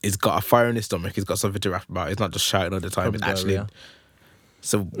 It's got a fire in his stomach. He's got something to rap about. It's not just shouting all the time. It's Probably actually. diarrhea.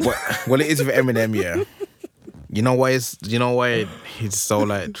 So what it is with Eminem, yeah. You know why he's so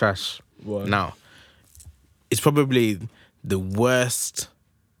like trash Why? now? It's probably the worst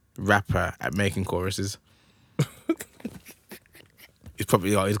rapper at making choruses.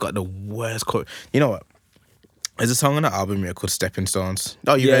 He's got the worst chorus. You know what? There's a song on the album here called Stepping Stones.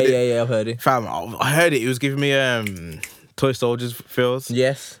 Oh, you heard it? Yeah, I've heard it. Fam, I heard it. It was giving me Toy Soldiers feels.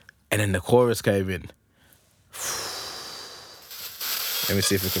 Yes. And then the chorus came in. Let me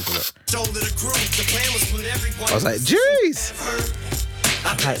see if we can pull it. I was like, jeez.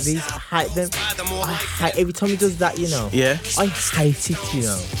 I hate these. I hate them. I hate every time he does that, you know. Yeah. I hate it, you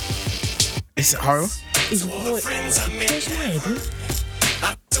know. Is it horror? He's what? I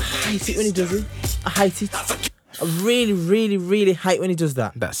hate it when he does it. I hate it. I really, really, really hate when he does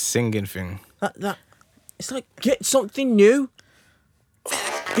that. That singing thing. That. It's like, get something new.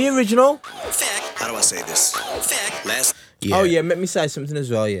 Be original. How do I say this? Last Yeah. Oh, yeah, let me say something as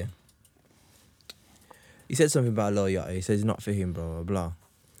well, yeah. He said something about Lil Yachty. He says it's not for him, blah, blah, blah.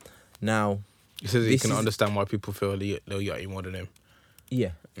 Now, He says he this can is- understand why people feel Lil Yachty more than him.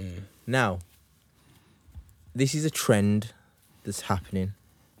 yeah. Now, this is a trend that's happening.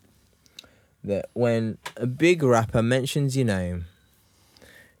 That when a big rapper mentions your name,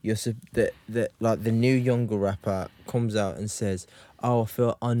 that like the new younger rapper comes out and says, "Oh, I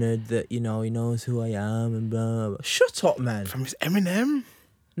feel honoured that he knows who I am," and blah, blah, blah. Shut up, man. From his Eminem?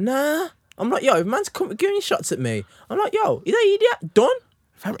 Nah. I'm like, yo, if man's giving shots at me, I'm like, yo, is that idiot done?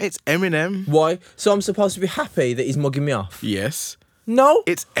 Fam, it's Eminem. Why? So I'm supposed to be happy that he's mugging me off? Yes. No.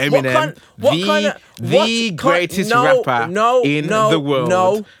 It's Eminem, the greatest rapper in the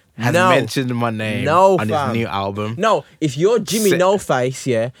world, has mentioned my name on his new album. No, if you're Jimmy Sit- No Face,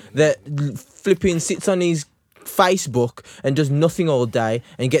 yeah, that flipping sits on his Facebook and does nothing all day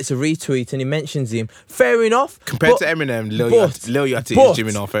and gets a retweet and he mentions him, fair enough. Compared but- to Eminem, Lil but- Yachty but is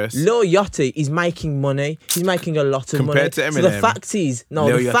Jimmy No Face. Lil Yachty is making money. He's making a lot of Compared money. to So the Eminem, fact is,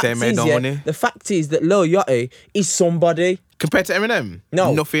 Lil Yachty ain't made no money. the fact is that Lil Yachty is somebody. Compared to Eminem,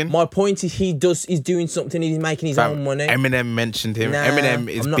 No, nothing. My point is he's doing something. He's making his Fam, own money. Eminem mentioned him. Nah, Eminem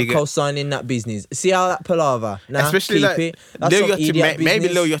is I'm not bigger. co-signing that business. See how that palaver? Nah, Especially keep like it. That's Lil some Yachty. idiot Maybe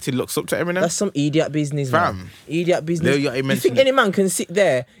business. Lil Yachty looks up to Eminem. That's some idiot business, Fam. man. Idiot business. Lil Yachty You mentioned think it. any man can sit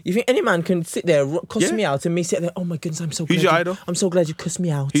there? You think any man can sit there, cuss Yeah. me out, and me sit there? Oh my goodness, I'm so. Who's glad your you- idol? I'm so glad you cussed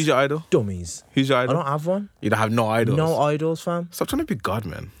me out. Who's your idol? Dummies? Who's your I idol? don't have one. You don't have no idols. No idols, fam. Stop trying to be God,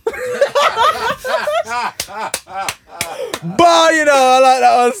 man. But you know, I like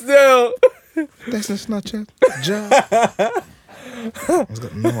that one still. That's not Snapchat. He's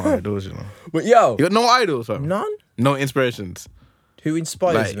got no idols, you know. But yo, You got no idols, fam. none. No inspirations. Who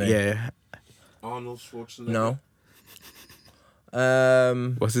inspires Like, me? yeah. Arnold Schwarzenegger.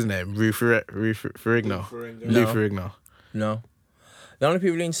 No. What's his name? Rue Ferrigno. Ferrigno. Lou No. Ferrigno. No. The only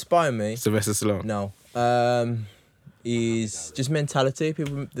people who inspire me, Sylvester Stallone. no, is just mentality.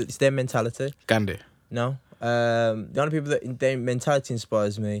 People, it's their mentality. Gandhi. No. The only people that their mentality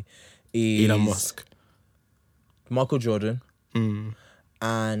inspires me is Elon Musk. Michael Jordan Mm.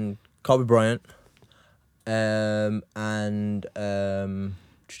 and Kobe Bryant. And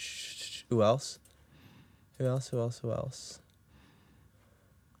who else? Who else?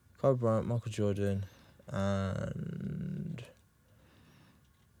 Kobe Bryant, Michael Jordan, and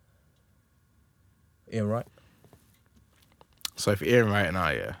Ian Wright. So if you're hearing right now,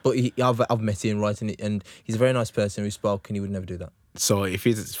 yeah. But I've met Ian Wright and he's a very nice person who spoke and he would never do that. So if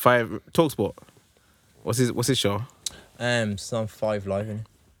he's Talksport, what's his show? Some 5 Live, innit?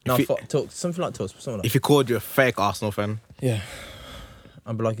 No, If he- something like Talks, something like If he called you a fake Arsenal fan, yeah.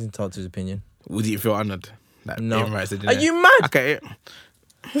 I'm like he's entitled to his opinion. would you feel honoured? Like No. Ian Wright said, Are you mad? Okay.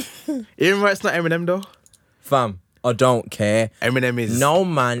 Ian Wright's not Eminem though. Fam, I don't care. Eminem is No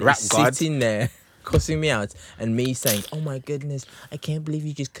man rap is god. sitting there cussing me out and me saying, oh my goodness, I can't believe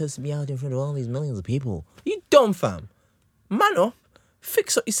you just cussed me out in front of all these millions of people. You dumb, fam. Man up.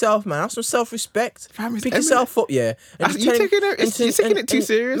 Fix up yourself, man. Have some self-respect. Fam, it's Pick Eminem. yourself up, yeah. That's- just you tell him- taking it- and you're taking it too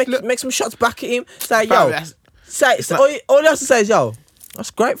serious. Look. Make some shots back at him. Say, Fam, yo. that's- Say, it's not- all he has to say is, yo,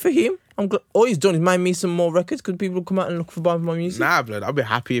 That's great for him. All he's done is made me some more records because people come out and look for buying my music. Nah, blood. I'll be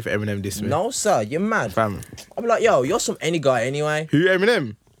happy if Eminem dissed me. No, sir, you're mad. Fam. I'll be like, yo, you're some any guy anyway. Who,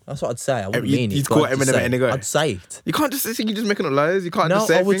 Eminem? That's what I'd say. I wouldn't You- mean it. you'd but call I'd just Eminem say any it. guy? I'd say it. You can't just say you're just making up lies. You can't No, just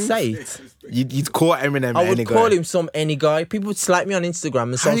say I would things. say it. You'd call Eminem I any would guy. call him some any guy. People would slap me on Instagram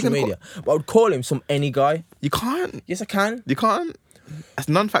and How you social gonna media. But I would call him some any guy. You can't. Yes, I can. You can't. That's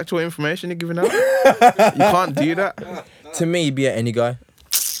non-factual information you're giving out. You can't do that. To me, he'd be an any guy.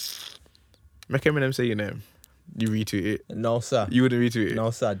 Make Eminem say your name. You retweet it. No, sir. You wouldn't retweet it.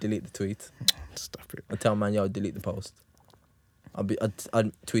 No, sir. Delete the tweet. Stop it. I tell man, yo, delete the post.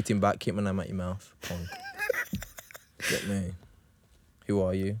 I'd tweet him back. Keep my name out your mouth. Punk. Get me. Who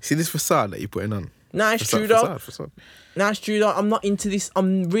are you? See this facade that you're putting on. Nah, it's true though. Facade. Nah, it's true though. I'm not into this.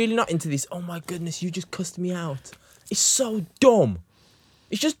 I'm really not into this. Oh my goodness, you just cussed me out. It's so dumb.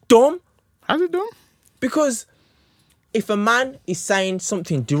 It's just dumb. How's it done? Because if a man is saying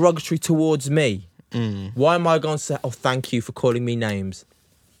something derogatory towards me, why am I going to say, oh, thank you for calling me names?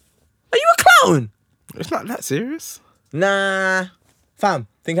 Are you a clown? It's not that serious. Nah. Fam,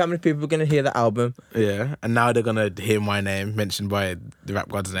 think how many people are going to hear that album? Yeah, and now they're gonna hear my name mentioned by the rap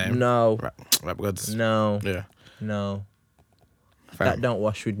god's name. No. Rap gods. No. Yeah. No. Fam. That don't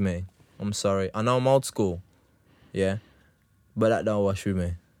wash with me. I'm sorry. I know I'm old school. Yeah. But that don't wash with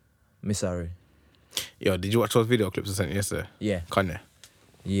me. Me sorry. Yo, did you watch those video clips I sent you yesterday? Yeah. Kanye.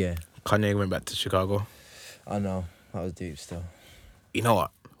 Yeah. Kanye went back to Chicago. I know. That was deep still. You know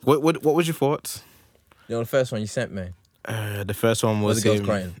what? What was your thoughts? You know the first one you sent me? The first one was the girls him-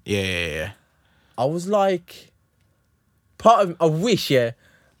 crying? Yeah. I was like, I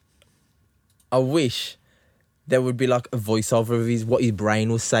wish there would be like a voiceover of what his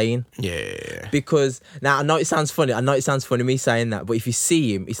brain was saying. Yeah. Because now I know it sounds funny. Me saying that, but if you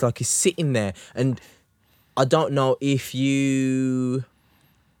see him, it's like he's sitting there, and I don't know if you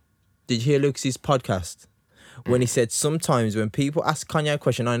did you hear Lucas's podcast when he said sometimes when people ask Kanye a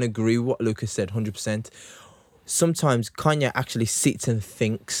question, I agree with what Lucas said 100%. Sometimes Kanye actually sits and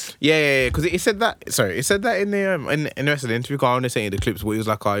thinks. Yeah. Because he said that. Sorry, he said that in the in the rest of the interview. I only sent you the clips where he was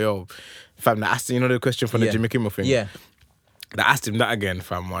like, "Oh, yo, fam," they asked him, the question from the Yeah. Jimmy Kimmel thing. Yeah. They asked him that again,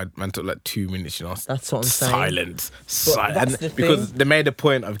 fam. My man took like 2 minutes, That's what I'm saying. Silence. that's the Because thing. they made a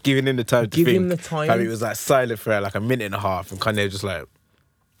point of giving him the time to Give think. him the time. Fam, it was like silent for like a minute and a half, and Kanye was just like.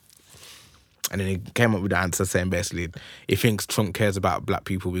 And then he came up with the answer saying basically he thinks Trump cares about black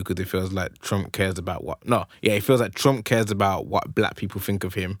people because he feels like Trump cares about he feels like Trump cares about what black people think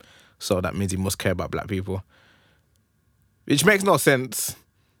of him. So that means he must care about black people. Which makes no sense.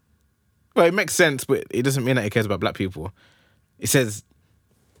 Well, it makes sense, but it doesn't mean that he cares about black people. It says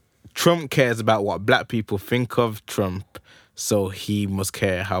Trump cares about what black people think of Trump, so he must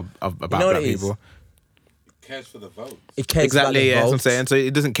care about what black it is? people. Cares for the vote. It cares Exactly, about the yeah, that's what I'm votes. saying. So he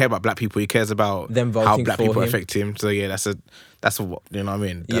doesn't care about black people. He cares about Them how voting black for people him. affect him. So yeah, that's what you know what I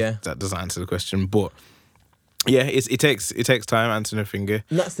mean. Yeah. That doesn't answer the question, but yeah, it takes time answering a finger.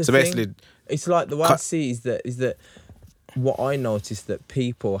 And that's the so thing. basically, It's like the way I see is that what I noticed that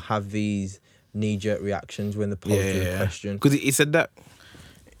people have these knee-jerk reactions when they're posed with a question. because he said that.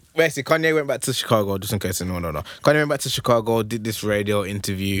 Basically, Kanye went back to Chicago, just in case no. Kanye went back to Chicago, did this radio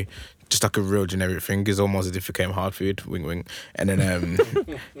interview, just like a real generic thing. It's almost as if it came hard food, wink wink. And then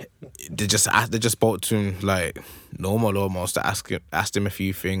they just spoke to him like normal almost. They asked him a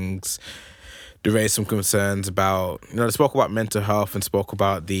few things. They raised some concerns about, they spoke about mental health and spoke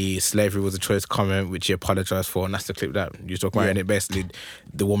about the slavery was a choice comment, which he apologized for. And that's the clip that you talk about. Yeah. And it basically,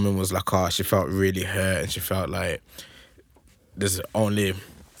 the woman was like, she felt really hurt and she felt like there's only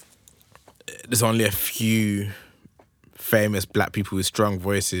a few famous black people with strong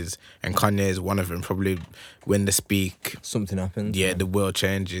voices, and Kanye is one of them. Probably when they speak, Something happens. yeah, the world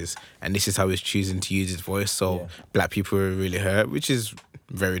changes, and this is how he's choosing to use his voice. So Yeah. black people are really hurt, which is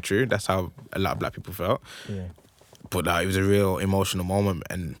very true. That's how a lot of black people felt. Yeah. But it was a real emotional moment,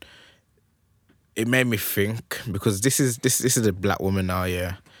 and it made me think, because this is a black woman now,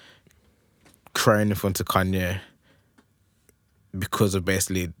 yeah, crying in front of Kanye because of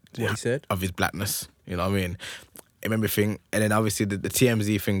basically What he said? of his blackness. You know what I mean? It made me think, and then obviously the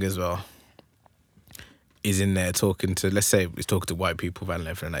TMZ thing as well is in there talking to, let's say he's talking to white people, Van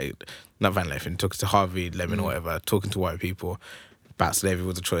Lathan, not Van Lathan, talking to Harvey Lemon or whatever, talking to white people about slavery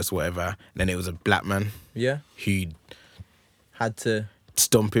was a choice or whatever. And then it was a black man Yeah. who Had to.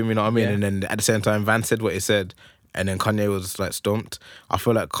 stump him, you know what I mean? Yeah. And then at the same time, Van said what he said, and then Kanye was like stumped. I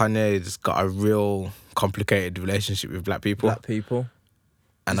feel like Kanye's got a real complicated relationship with black people. Black people.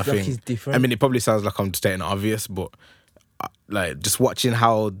 And It's I like think, he's different. I mean, it probably sounds like I'm stating obvious, but like just watching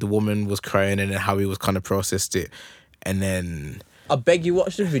how the woman was crying and then how he was kind of processed it, and then I beg you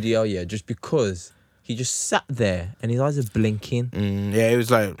watch the video, yeah, just because he just sat there and his eyes are blinking. Yeah, it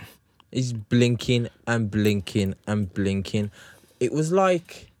was like He's blinking and blinking and blinking. It was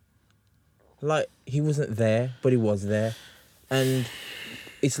like he wasn't there, but he was there. And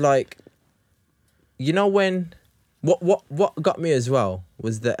it's like, you know when what got me as well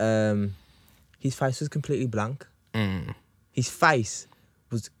was that his face was completely blank. His face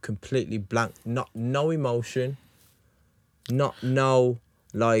was completely blank. No emotion. No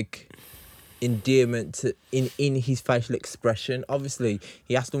like endearment in his facial expression. Obviously,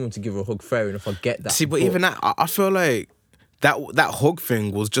 he asked someone to give her a hug. Fair enough, I get that. See, but even that, I feel like that hug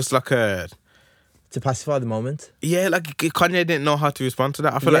thing was just like a. To pacify the moment. Yeah, like Kanye didn't know how to respond to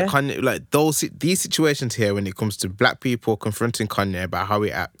that. I feel like Kanye, like these situations here, when it comes to black people confronting Kanye about how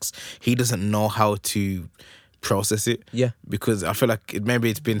he acts, he doesn't know how to process it. Yeah. Because I feel like maybe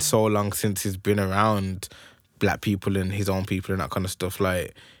it's been so long since he's been around black people and his own people and that kind of stuff.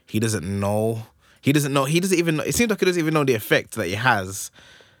 Like he doesn't know. He doesn't even know. It seems like he doesn't even know the effect that he has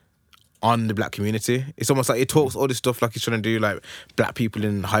on the black community. It's almost like he talks all this stuff like he's trying to do like black people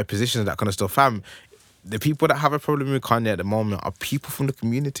in high positions, that kind of stuff. Fam, the people that have a problem with Kanye at the moment are people from the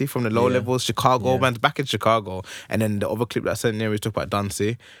community, from the low levels, Chicago, man's back in Chicago. And then the other clip that I sent there, we talk about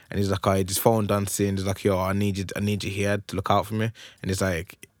Dancy, and he's like, he just phoned Dancy and he's like, yo, I need you here to look out for me. And he's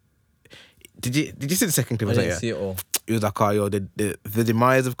like, did you see the second clip? I didn't see it all. He was like, yo, the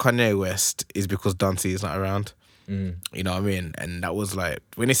demise of Kanye West is because Dancy is not around. You know what I mean? And that was like,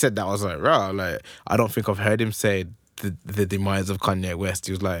 when he said that, I was like, rah, like, I don't think I've heard him say the demise of Kanye West.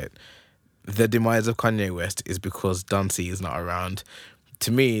 He was like, the demise of Kanye West is because Dancy is not around.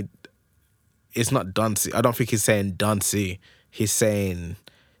 To me, it's not Dancy. I don't think he's saying Dancy. He's saying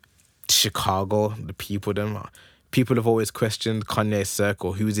Chicago, the people. People have always questioned Kanye's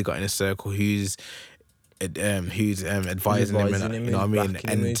circle. Who's he got in his circle? Who's advising him? And, you know what I mean?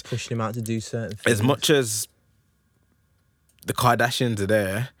 And he's pushing him out to do certain things. As much as the Kardashians are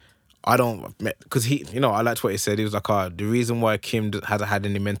there, I don't, because he, you know, I liked what he said. He was like, the reason why Kim hasn't had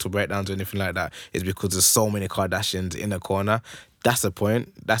any mental breakdowns or anything like that is because there's so many Kardashians in the corner. That's the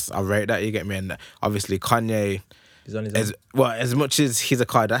point. I rate that, you get me? And obviously Kanye, he's on his own. As much as he's a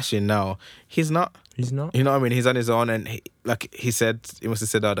Kardashian now, he's not. He's not. You know what I mean? He's on his own, and he must have said,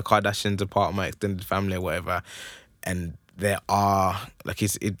 the Kardashians are part of my extended family or whatever. And there are,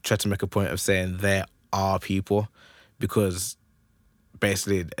 he tried to make a point of saying there are people, because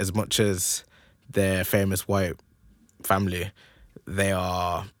basically, as much as they're famous white family, they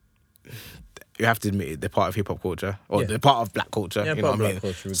are, you have to admit, they're part of hip-hop culture, or they're part of black culture, you know what I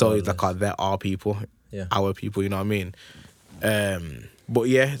mean? So it's like, there are people, our people, you know what I mean? But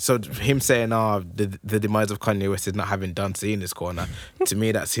yeah, so him saying, the demise of Kanye West is not having Dancy in his corner, to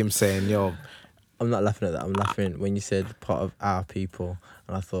me, that's him saying, yo... I'm not laughing at that. I'm laughing when you said part of our people,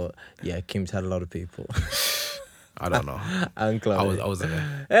 and I thought, Kim's had a lot of people. I don't know. And Chloe. I wasn't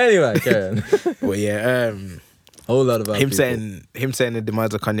there. Anyway, Karen. But yeah, a whole lot about him people. saying the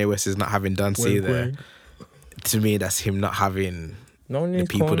demise of Kanye West is not having Dancy there. To me, that's him not having the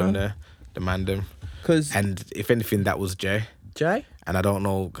people down there, the man them. And if anything, that was Jay. And I don't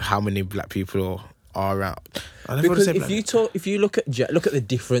know how many black people are around. Because if you look at Jay, look at the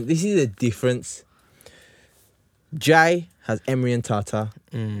difference. This is the difference. Jay has Emery and Tata.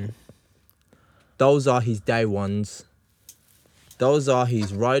 Those are his day ones. Those are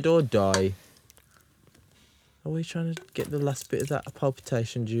his ride or die. Are we trying to get the last bit of that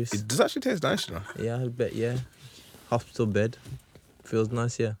palpitation juice? It does actually taste nice, you know. Yeah, I bet, yeah. Hospital bed. Feels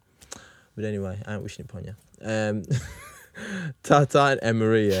nice, yeah. But anyway, I ain't wishing it upon you. Tata and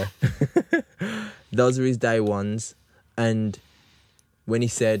Emery, yeah. Those are his day ones. And when he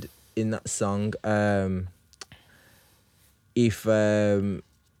said in that song, if...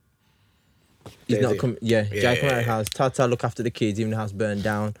 he's not coming. Jay come out of the house. Tata look after the kids, even the house burned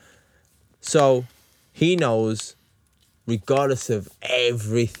down. So he knows, regardless of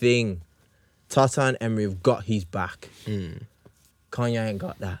everything, Tata and Emery have got his back. Kanye ain't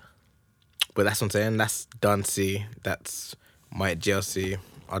got that. But that's what I'm saying. That's Dancy. That's Mike JLC.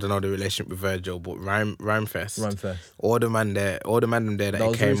 I don't know the relationship with Virgil, but Rhymefest. All the man there that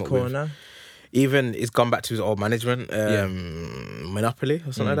he came up with. Even he's gone back to his old management, Monopoly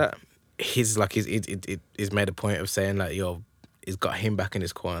or something like that. He's made a point of saying like, yo, he's got him back in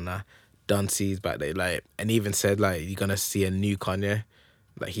his corner. Dancy's back there, like, and even said like, you're gonna see a new Kanye.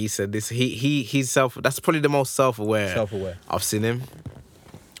 Like he said this, he's that's probably the most self-aware I've seen him.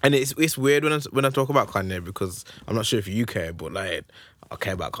 And it's weird when I talk about Kanye, because I'm not sure if you care, but like I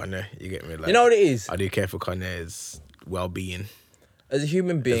care about Kanye. You get me? Like, you know what it is? I do care for Kanye's well-being. As a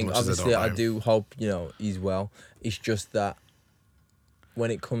human being, obviously, I do hope he's well. It's just that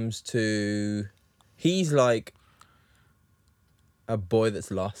when it comes to, he's like a boy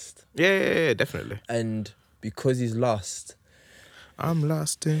that's lost, Yeah, definitely. and because he's lost, I'm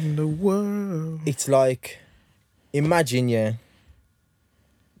lost in the world. it's like, imagine,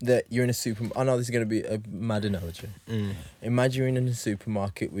 that you're in a supermarket. I know this is going to be a mad analogy. Imagine you're in a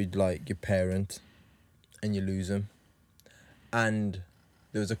supermarket with like your parent and you lose them. And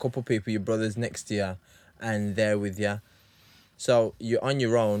there was a couple people, your brother's next to you and they're with you. So you're on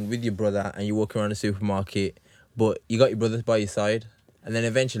your own with your brother and you're walking around the supermarket, but you got your brother by your side. And then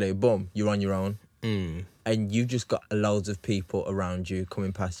eventually, boom, you're on your own. And you've just got loads of people around you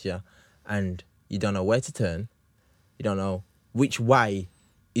coming past you and you don't know where to turn. You don't know which way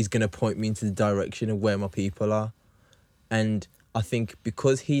is going to point me into the direction of where my people are. And I think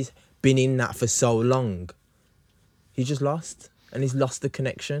because he's been in that for so long, he's just lost. And he's lost the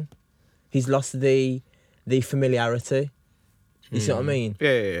connection. He's lost the familiarity. You see what I mean?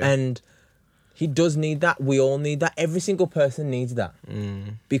 Yeah. And he does need that. We all need that. Every single person needs that.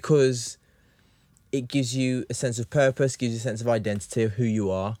 Because it gives you a sense of purpose, gives you a sense of identity of who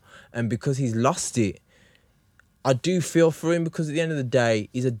you are. And because he's lost it, I do feel for him, because at the end of the day,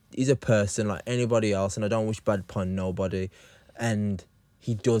 he's a person like anybody else, and I don't wish bad upon nobody. And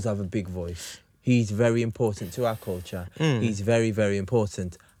he does have a big voice. He's very important to our culture. He's very, very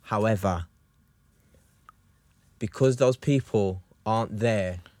important. However, because those people aren't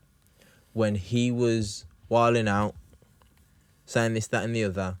there when he was wilding out, saying this, that, and the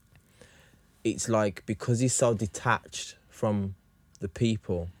other, it's like, because he's so detached from the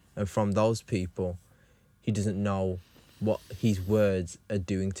people and from those people, he doesn't know what his words are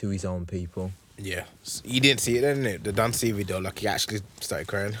doing to his own people. Yeah. You didn't see it, didn't it? The Don C video, like, he actually started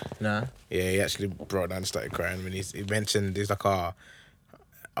crying. Nah. Yeah, he actually brought down and started crying when he mentioned, he's like,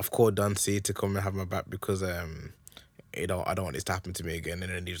 I've called Don C to come and have my back because I don't want this to happen to me again.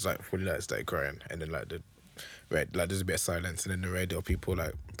 And then he was like fully like started crying, and then like there's a bit of silence, and then the radio people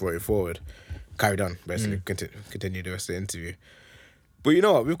like brought it forward, carried on basically, continue the rest of the interview. But you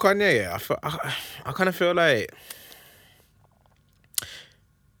know what, with Kanye, I kind of feel like,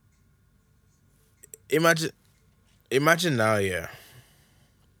 imagine now,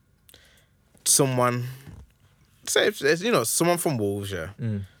 someone, say if there's, someone from Wolves,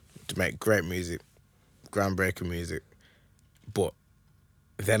 to make great music, groundbreaking music, but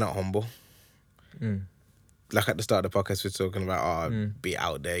they're not humble. Like at the start of the podcast, we're talking about, be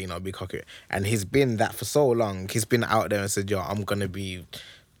out there, be cocky. And he's been that for so long. He's been out there and said, yo, I'm going to be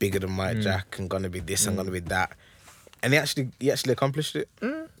bigger than Mike Jack, and going to be this, I'm going to be that. And he actually accomplished it.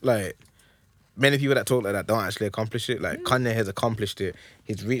 Like, many people that talk like that don't actually accomplish it. Like, Kanye has accomplished it.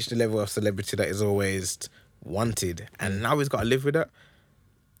 He's reached the level of celebrity that he's always wanted. And now he's got to live with that.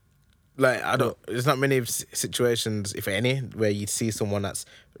 Like, there's not many situations, if any, where you see someone that's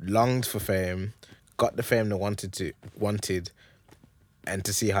longed for fame, got the fame they wanted, and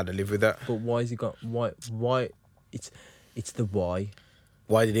to see how they live with that. But why has he got, why, it's the why.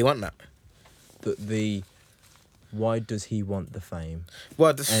 Why did he want that? Why does he want the fame?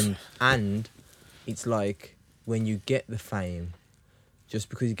 Well, and it's like, when you get the fame, just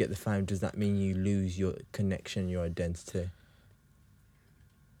because you get the fame, does that mean you lose your connection, your identity?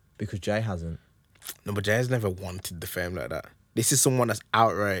 Because Jay hasn't. No, but Jay has never wanted the fame like that. This is someone that's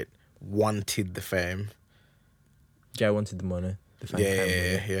outright wanted the fame. Jay wanted the money. The fame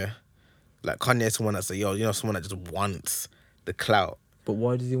Yeah. Like, Kanye's someone that's someone that just wants the clout. But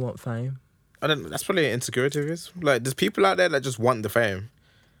why does he want fame? I don't know. That's probably an insecurity of his. Like, there's people out there that just want the fame,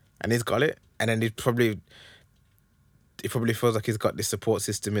 and he's got it. And then he probably feels like he's got this support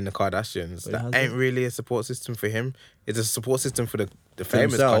system in the Kardashians that ain't really a support system for him. It's a support system for the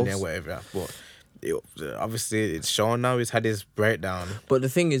famous Kanye or whatever. But obviously, it's shown now. He's had his breakdown. But the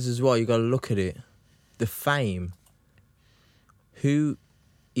thing is, as well, you got to look at it. The fame. Who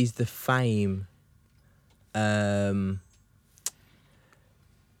is the fame? Where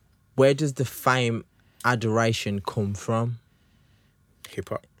does the fame adoration come from? Hip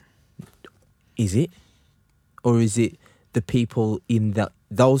hop. Is it, or is it the people in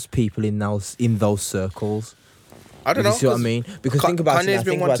those people in those circles? I don't know. You see what I mean? Because think about it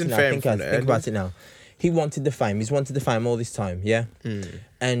now. He wanted the fame. He's wanted the fame all this time, yeah?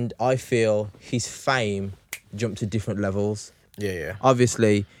 And I feel his fame jumped to different levels. Yeah.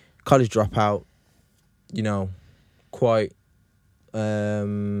 Obviously, college dropout, quite...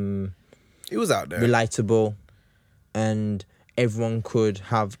 he was out there. Relatable. And everyone could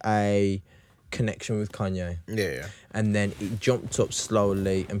have a connection with Kanye. Yeah. And then it jumped up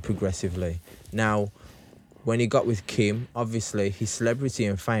slowly and progressively. Now, when he got with Kim, obviously his celebrity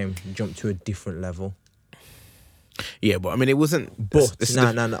and fame jumped to a different level. Yeah, but I mean, it wasn't. But this is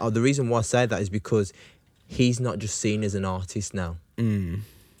no. The reason why I say that is because he's not just seen as an artist now.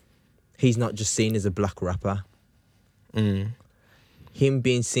 He's not just seen as a black rapper. Him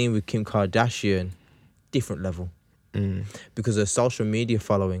being seen with Kim Kardashian, different level. Because of her social media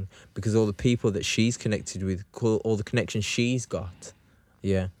following, because all the people that she's connected with, all the connections she's got,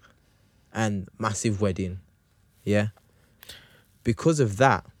 yeah, and massive wedding, yeah. Because of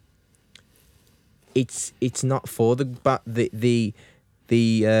that, it's not for the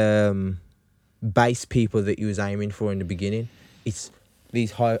base people that he was aiming for in the beginning. It's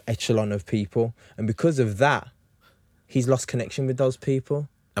these high echelon of people, and because of that, he's lost connection with those people.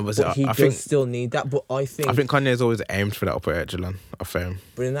 And was But it? he I does think. still need that. But I think Kanye's always aimed for that upper echelon of fame.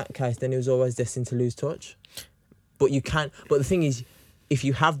 But in that case, then he was always destined to lose touch. But you can't. But the thing is, if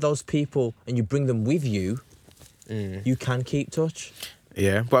you have those people and you bring them with you, you can keep touch.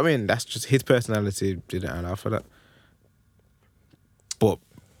 Yeah, but I mean, that's just his personality didn't allow for that. But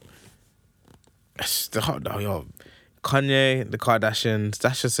it's the hot dog, yo, Kanye, the Kardashians.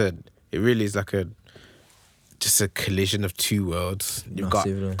 That's just it really is like just a collision of two worlds. You've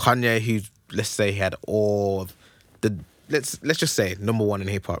Massively. got Kanye, who let's say he had all the let's just say number one in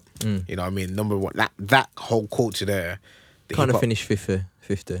hip hop. You know what I mean? Number one, that whole culture there. The Kind of hip-hop- finished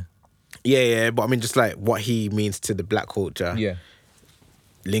 50. Yeah, but I mean, just like what he means to the black culture. Yeah.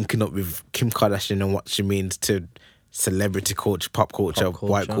 Linking up with Kim Kardashian and what she means to celebrity culture, pop culture,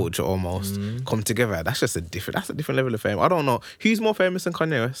 white culture almost come together. That's a different level of fame. I don't know who's more famous than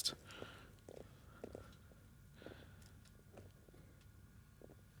Kanye West.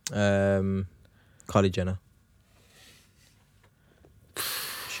 Kylie Jenner.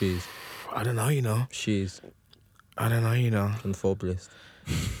 She's I don't know, you know. I don't know, you know. on the Forbes list.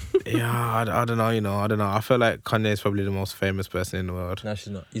 Yeah, I don't know, you know. I don't know. I feel like Kanye is probably the most famous person in the world. No, she's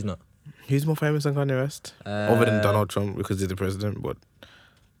not. He's not. Who's more famous than Kanye West? Other than Donald Trump because he's the president, but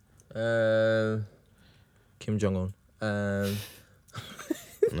Kim Jong Un.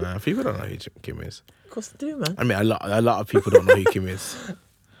 nah, people don't know who Kim is. Of course they do, man. I mean, a lot of people don't know who Kim is.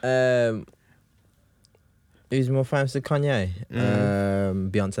 Who's more famous than Kanye?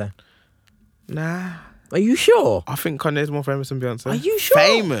 Beyonce. Nah, Are you sure? I think Kanye's more famous than Beyonce. Are you sure?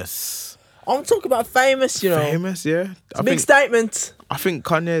 Famous. I'm talking about famous, you know. Famous, yeah. It's a big statement. I think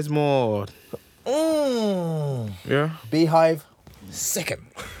Kanye's more. Yeah. Beehive. Second.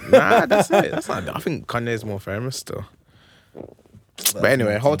 Nah, that's it. That's not. I think Kanye's more famous still. But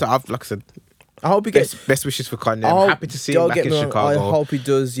anyway, hold time. Like I said, I hope he gets. best wishes for Kanye. I'm happy to see him back in Chicago. I hope he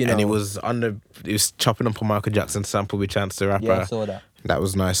does. You know. And he was chopping up a Michael Jackson sample with Chance the Rapper. Yeah, I saw that. That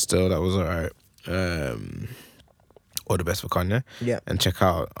was nice still. That was alright. All the best for Kanye. Yeah. And check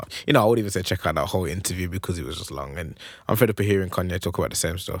out, I would even say check out that whole interview because it was just long. And I'm fed up of hearing Kanye talk about the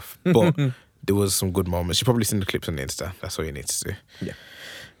same stuff. But there was some good moments. You probably seen the clips on the Insta. That's all you need to do. Yeah.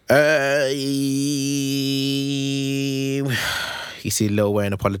 You see Lil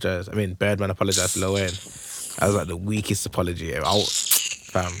Wayne apologize. I mean, Birdman apologized to Lil Wayne. That was like the weakest apology ever.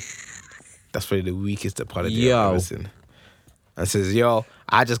 Fam, that's probably the weakest apology I've ever seen. And says, yo,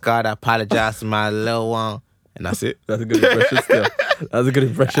 I just gotta apologize to my Lil one. And that's it. That's a good impression still. That's a good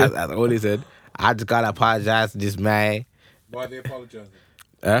impression. That's all he said. I just gotta apologize to this man. Why are they apologizing?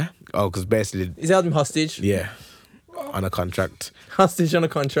 Oh, because basically, He's held him hostage. yeah, on a contract. Hostage on a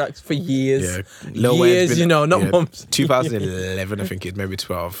contract for years. Yeah, Lil Wayne's been- not months. 2011, I think it's maybe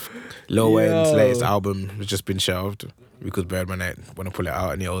 12. Lil Wayne's latest album has just been shelved because Birdman ain't want to pull it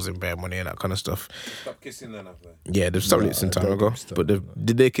out and he owes him bare money and that kind of stuff. Stop kissing then, have they? Yeah, they've stopped it some time ago. But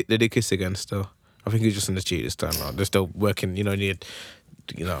did they kiss again still? I think he's just on the cheat this time now. They're still working, need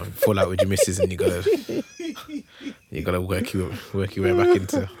fall out with your missus and you gotta work your way back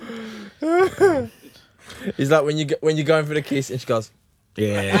into. It's like when you're going for the kiss and she goes,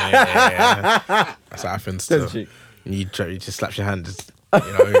 Yeah. That's what happens still. Doesn't she? And you just slaps your hand, just, you know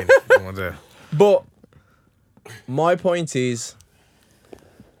what I mean? Don't want to- But my point is,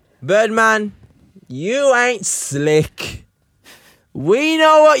 Birdman, you ain't slick. We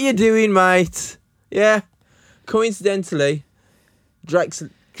know what you're doing, mate. Yeah. Coincidentally, Drake's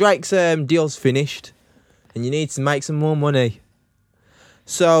deal's finished, and you need to make some more money.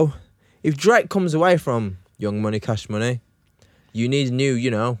 So, if Drake comes away from Young Money, Cash Money, you need a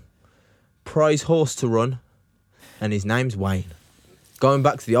new, prize horse to run, and his name's Wayne. Going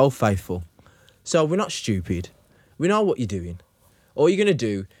back to the old faithful. So we're not stupid. We know what you're doing. All you're gonna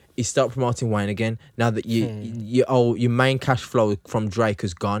do is start promoting Wayne again now that your main cash flow from Drake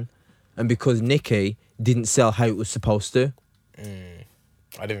has gone, and because Nicki didn't sell how it was supposed to. I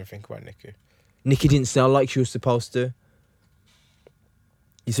didn't even think about Nicki. Nicki didn't sell like she was supposed to.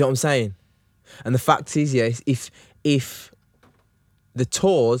 You see what I'm saying? And the fact is, yeah, if the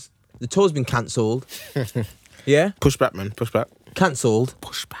tour's been cancelled, yeah, Push back, man. Push back. cancelled,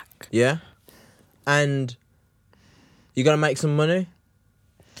 Push back. yeah, and you're gonna make some money.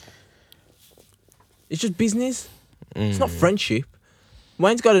 It's just business. It's not friendship.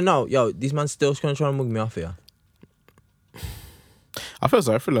 Wayne's got to know, yo, this man's still gonna try and mug me off here. I feel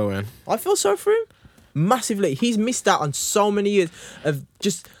sorry for Lil Wayne. I feel sorry for him massively. He's missed out on so many years of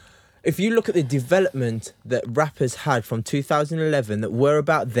just. If you look at the development that rappers had from 2011 that were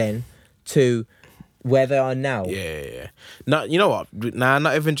about then to where they are now. Yeah. No, you know what? Nah,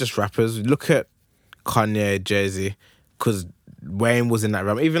 not even just rappers. Look at Kanye, Jay-Z, because Wayne was in that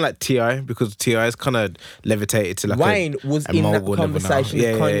rap. Even like T.I., because T.I.'s kind of levitated to like Wayne was in that mogul level now. conversation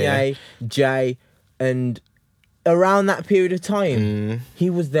with Kanye, Jay, and around that period of time,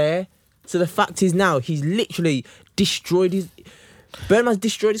 he was there. So the fact is now he's literally destroyed his. Birdman's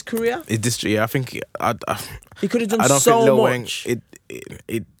destroyed his career. Yeah, I think He could have done I don't so think Lil much. Wayne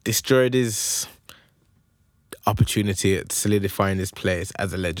it destroyed his opportunity at solidifying his place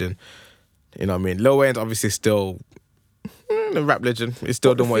as a legend. You know what I mean? Lil Wayne's obviously still a rap legend. He's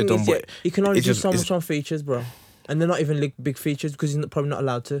still doing what he's done, but you can only it's do just- so it's- much on features, bro. And they're not even big features because he's probably not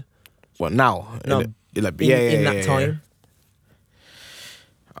allowed to. What now? No, in in that time.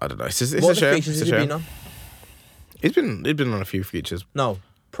 I don't know. It's a What shame. other features It's a has he shame. been on? He's been on a few features. No,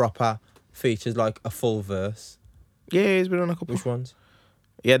 proper features like a full verse. Yeah, he's been on a couple. Which ones?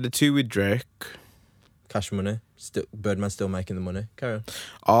 Yeah, the two with Drake. Cash Money. Still, Birdman's still making the money. Carry on.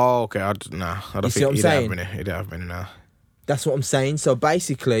 Oh, okay. I don't You see what I'm he saying? didn't have many. He didn't have many now. That's what I'm saying. So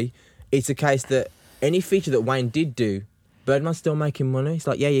basically, it's a case that any feature that Wayne did do, Birdman's still making money. It's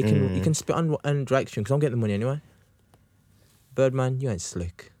like, yeah, you can spit on Drake's tune because I'm getting the money anyway. Birdman, you ain't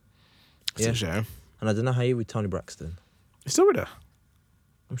slick. It's a shame. And I don't know how you with Tony Braxton. He's still with her.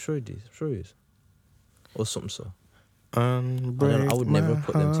 I'm sure he is. I'm sure he is. Or something so. I Unbreak would never my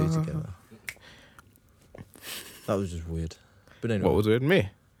put them two heart. together. That was just weird. But anyway, What was with me?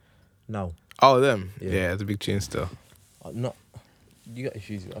 no, Oh, them. Yeah. Yeah, it's a big tune still. not. You got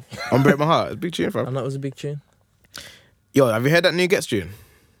issues with that. Unbreak my heart. It's a big tune, And fam. that was a big tune. Yo, have you heard that new Gets tune?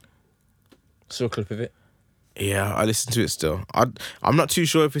 Saw a clip of it. Yeah, I listened to it still. I'm not too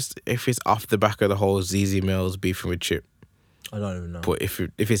sure if it's off the back of the whole ZZ Mills beefing with Chip. I don't even know. But if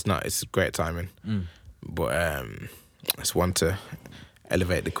it's not, it's great timing. But it's one to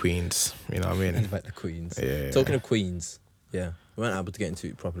elevate the queens. You know what I mean? Elevate the Queens. Yeah. Talking of Queens, yeah, we weren't able to get into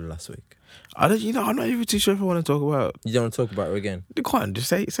it properly last week. I'm not even too sure if I want to talk about. You don't want to talk about her again? Go on, just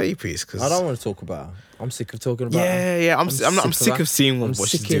say your piece. Cause I don't want to talk about her. I'm sick of talking about her. Yeah. I'm sick her. of seeing what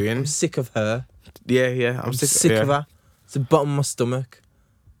she's doing. I'm sick of her. Yeah. I'm I'm sick, sick yeah. of her. It's the bottom of my stomach.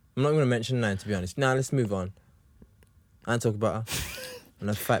 I'm not going to mention her name, to be honest. Now let's move on. I ain't talk about her. And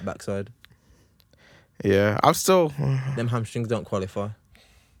I fight backside. Yeah, I'm still. Them hamstrings don't qualify.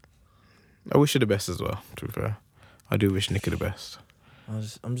 I wish her the best as well. To be fair, I do wish Nicki the best.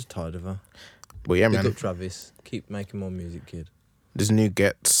 I'm just tired of her. But yeah, Big man, up Travis. Keep making more music, kid. this new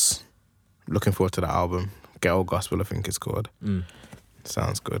Gets. Looking forward to that album. Get Old Gospel, I think it's called.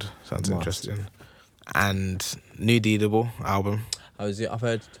 Sounds good. Sounds Massive. interesting. And new D-Double album. How is it? I've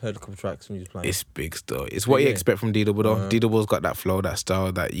heard a couple tracks when you was playing. It's big still. It's what you Yeah. expect from D-Double though. D-Double's got that flow, that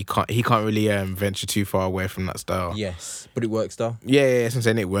style that he can't really venture too far away from that style. Yes, but it works though. Yeah, I'm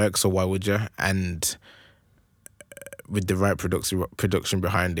saying it works, so why would you? And with the right production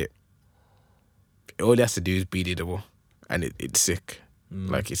behind it, all he has to do is be D-Double, and it's sick.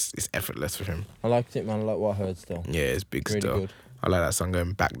 Like it's effortless for him. I liked it, man. I like what I heard still. Yeah, it's big Really still. good. I like that song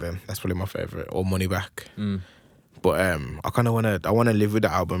going Back Then. That's probably my favorite. Or Money Back. But I kind of wanna live with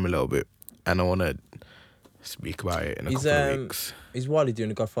the album a little bit, and I wanna speak about it in a couple of weeks. Is Wiley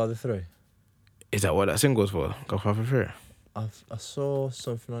doing a Godfather 3? Is that what that single's for? Godfather 3? I saw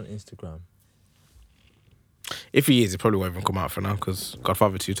something on Instagram. If he is, it probably won't even come out for now because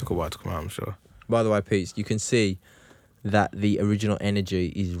Godfather 2 took a while to come out, I'm sure. By the way, Pete, you can see that the original energy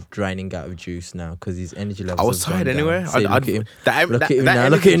is draining out of Juice now because his energy levels. I was have tired gone anyway. down. See, look at him. Look at him now.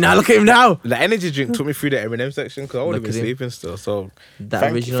 Look at him now. Look at him now. The energy drink took me through the Eminem section because I would have Look been at him. sleeping still. So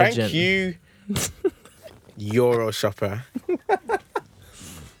That original thank gent. you, Euro shopper.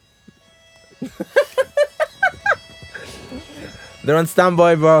 They're on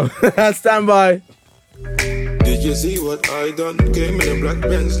standby, bro. Standby. Did you see what I done? Came in a black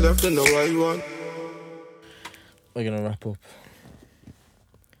Benz, left in the white one. We're gonna wrap up.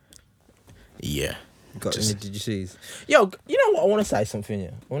 Yeah. Got Just- any did you see? Yo, you know what? I want to say something.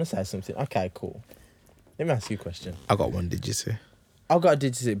 Yeah, I want to say something. Okay, cool. Let me ask you a question. I got one, did you see? I've got a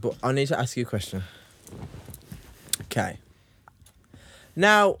digit, but I need to ask you a question. Okay.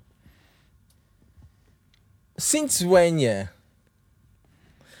 Now, Since when? Yeah.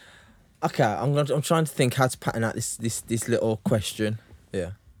 Okay, I'm trying to think how to pattern out this little question.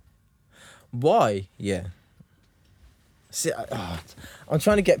 Yeah. Why? Yeah. See, I'm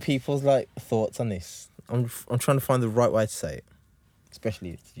trying to get people's like thoughts on this. I'm trying to find the right way to say it,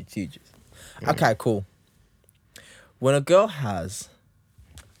 especially to teachers. Okay, cool. When a girl has,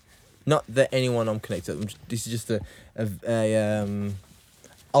 not that anyone I'm connected with, this is just a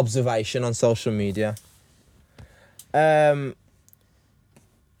observation on social media. When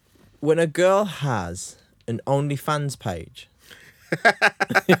a girl has an OnlyFans page.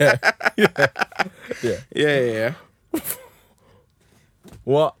 Yeah.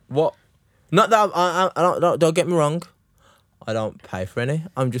 What? Not that I don't get me wrong. I don't pay for any.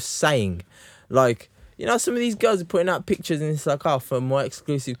 I'm just saying, like, you know, some of these girls are putting out pictures and it's like, oh, for more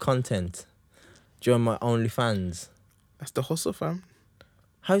exclusive content, join my OnlyFans. That's the hustle, fam.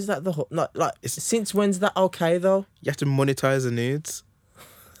 How's that since when's that okay though? You have to monetize the nudes.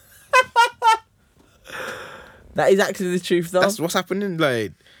 That is actually the truth though. That's what's happening.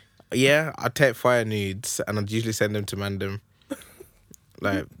 Like, yeah, I take fire nudes and I'd usually send them to Mandem.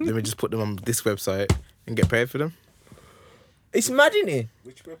 Like, let me just put them on this website and get paid for them. It's mad, isn't it?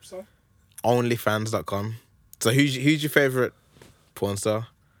 Which website? Onlyfans.com. So who's your favourite porn star?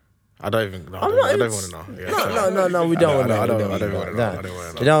 I don't even know. I don't want to know. Yeah, No, we don't want to know. I don't want to know.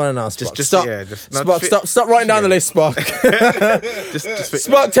 We don't want to know. Spock. Just Stop. yeah, just no, Spock, stop writing down the list, Spock. just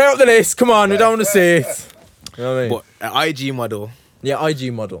Spock, tear up the list. Come on, we don't want to see it. You know what I mean? But an IG model. Yeah,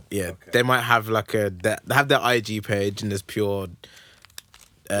 IG model. Yeah, Okay. they might have like they have their IG page and there's pure,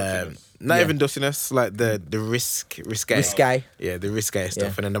 not even dustiness, like the risque. Yeah, the risque stuff,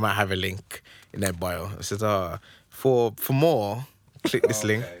 Yeah. and then they might have a link in their bio. It says, for more, click this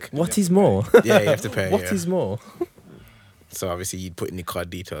link. What is more? Yeah, you have to pay. What yeah. is more? So obviously you'd put in your card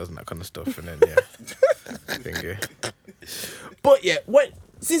details and that kind of stuff, and then I think, yeah. But yeah,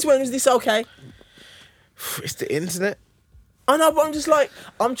 since when was this okay? It's the internet. I know, but I'm just like,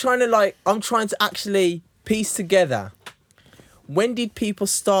 I'm trying to actually piece together. When did people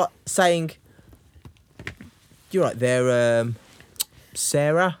start saying, "You're right there,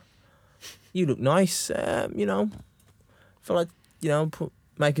 Sarah. You look nice. You know, feel like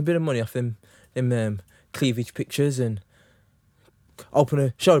make a bit of money off them cleavage pictures and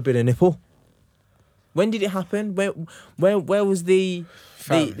show a bit of nipple." When did it happen? Where was the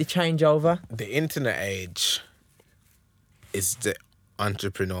changeover? The internet age is the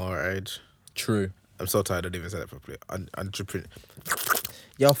entrepreneur age. True. I'm so tired. I didn't even say that properly. Entrepreneur.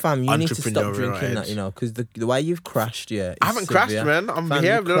 Yo, fam, you need to stop Entrepreneurial drinking that, age. you know, because the way you've crashed, yeah. I haven't crashed, man. I'm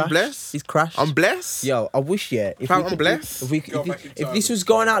here. I'm blessed. He's crashed. I'm blessed. Yo, I wish, yeah. If Fam, we I'm could- blessed. If this was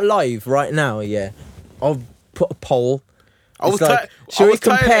going out live right now, yeah, I'll put a poll. I was It's like, tired. shall I we was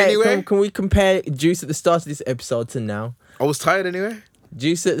tired compare? anyway. Can we compare Juice at the start of this episode to now? I was tired anyway.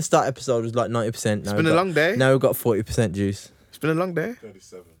 Juice at the start episode was like 90%. It's been a long day. Now we've got 40% juice. It's been a long day.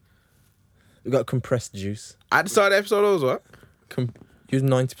 37. We've got compressed juice. At the start of the episode, I was what? You was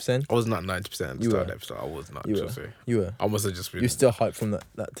 90%. I was not 90% at the You start were. of the episode. I was not. You just were. say. You were. I must have just been. You're still hyped from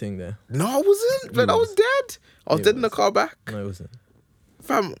that thing there. No, I wasn't. But I was dead. I was You dead in the was. car back. No, it wasn't.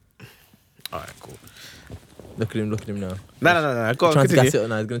 Fam. Alright, cool. Look at him now. No. Go on, Trying to continue. gas it up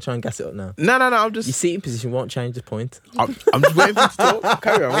now. He's going to try and gas it up now. No. I'm Your just. seating position won't change the point. I'm just waiting for you to talk.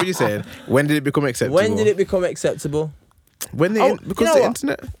 Carry on. What are you saying? When did it become acceptable? When did it become acceptable? When the Oh, because you know the what?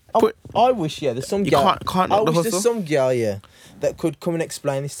 internet. I wish, yeah, there's some You girl. can't I knock the wish hustle. there's some girl, yeah, that could come and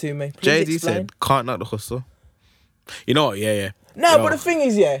explain this to me. Please Jay-Z explain. said, "Can't knock the hustle." You know what? Yeah. No, You know, but the thing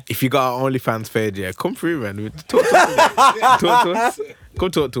is, yeah, if you got our OnlyFans page, yeah, come through, man. Talk to us.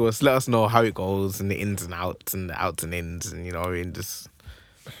 Come talk to us. Let us know how it goes and the ins and outs and the outs and ins, and you know what I mean. Just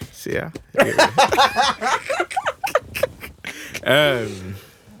see ya.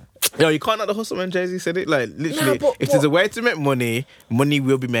 Yo, you can't knock the hustle, man. Jay-Z said it. Like literally, but if there's a way to make money, money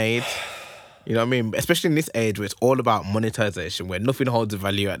will be made. You know what I mean? Especially in this age where it's all about monetization, where nothing holds a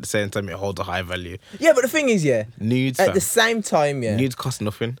value at the same time it holds a high value. yeah, but the thing is, yeah, Nudes, at fam. the same time, yeah, Nudes cost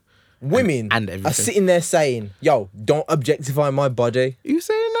nothing. women and are everything. sitting there saying, "Yo, don't objectify my body." You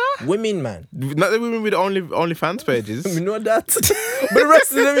saying that? Women, man. Not the women with OnlyFans pages. We know that. But the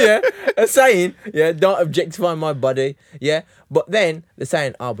rest of them, yeah, are saying, yeah, don't objectify my body. Yeah. But then they're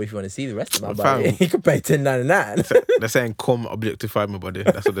saying, oh, but if you want to see the rest of my body, Fam. you can pay $10.99. They're saying, come objectify my body.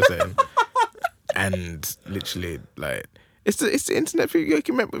 That's what they're saying. And literally, like, it's the internet. You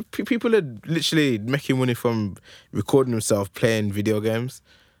can make, people are literally making money from recording themselves playing video games.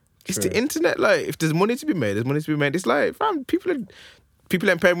 It's the internet. Like, if there's money to be made, there's money to be made. It's like, fam, people people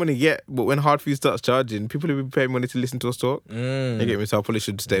ain't paying money yet, but when Hard Food starts charging, people will be paying money to listen to us talk. You get me? So I probably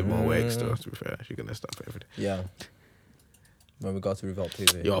should stay more awake still, to be fair. If you're going to start paying for it. Yeah. When we got to Revolt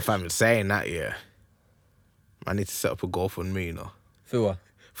TV. Yo, fam, saying that, yeah. I need to set up a GoFundMe, you know. For what?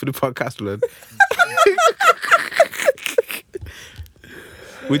 For the podcast, blood.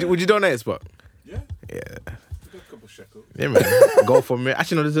 would you donate, Spot? Yeah. Yeah. A couple shekels. Yeah, man. GoFundMe.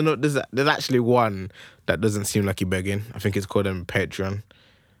 Actually, no, there's actually one that doesn't seem like you're begging. I think it's called Patreon.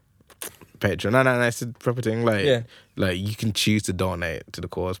 Patreon. No, it's a proper thing. Like you can choose to donate to the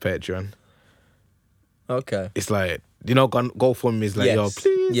cause, Patreon. Okay. It's like, you know, GoFundMe is like, yo,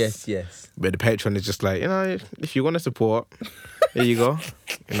 please. Yes. But the Patreon is just like, you know, if you want to support, there you go.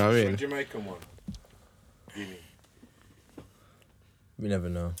 You know what I mean? Jamaican one. Guinea. We never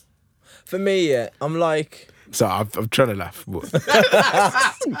know. For me, yeah, I'm like... So I'm trying to laugh, but...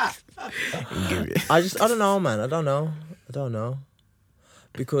 Give it. I don't know, man. I don't know.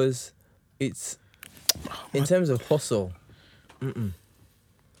 Because it's... In terms of hustle,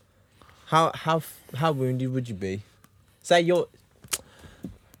 How wounded would you be? Say you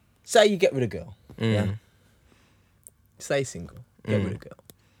get with a girl, yeah. Stay single, get with a girl,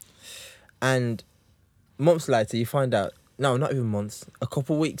 and months later you find out. No, not even months. A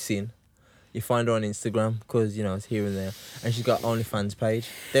couple weeks in, you find her on Instagram because you know it's here and there, and she's got OnlyFans page.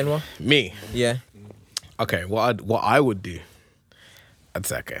 Then what? Me? Yeah. Okay, what I would do, I'd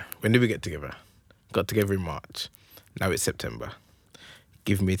say, okay, when did we get together? Got together in March. Now it's September.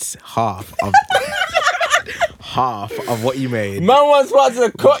 Give me half of what you made. Man wants parts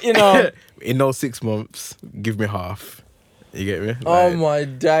of the cut, you know. In those 6 months, give me half. You get me? Oh my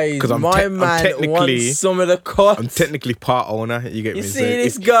days! 'cause I'm my man technically- wants some of the cut. I'm technically part owner. You get You me? see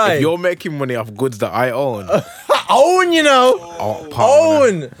this guy? If you're making money off goods that I own, Own, you know. part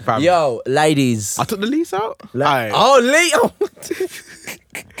owner. Own. Fam, Yo, ladies. I took the lease out. Aye, Oh, Leo.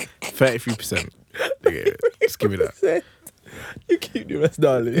 33%. You get it? Just give me that. You keep the rest,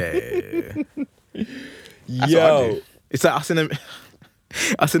 darling. Yeah. That's what I do. It's like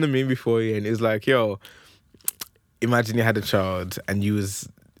I seen a meme before, yeah, and it was like, yo, imagine you had a child and you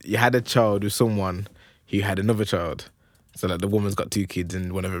had a child with someone who had another child. So like the woman's got 2 kids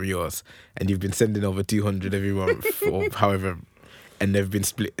and one of them yours, and you've been sending over 200 every month or however, and they've been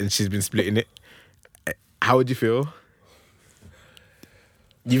split, and she's been splitting it. How would you feel?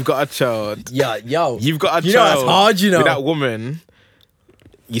 You've got a child. Yeah, yo. You've got a You know child that's hard, you know. with that woman.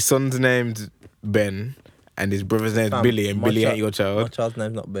 Your son's named Ben, and his brother's name's Fam, Billy, and my Billy chi- ain't your My child. child's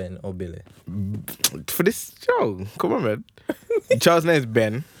name's not Ben or Billy. For this show, come on, man. Your child's name's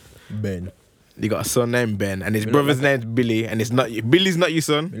Ben. Ben. You got a son named Ben, and his brother's name's Billy, and it's not Billy's not your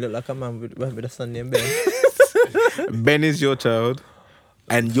son. You look like a man with a son named Ben. Ben is your child,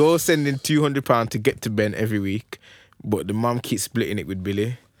 and you're sending £200 to get to Ben every week, but the mum keeps splitting it with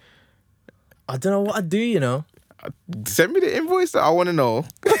Billy. I don't know what I do, you know. Send me the invoice. I want to know.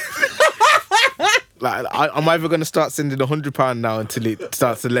 Like, I'm either gonna start sending £100 now until it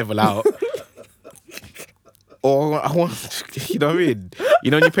starts to level out, or I want, you know what I mean? You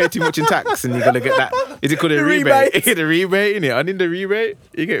know when you pay too much in tax and you're gonna get that. Is it called a rebate? The rebate, innit? I need the rebate.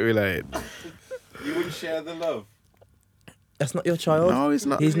 You get me, like. You wouldn't share the love. That's not your child. No, it's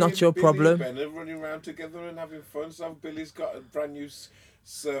not. He's not your Billy problem. and Ben are running around together and having fun. So Billy's got a brand new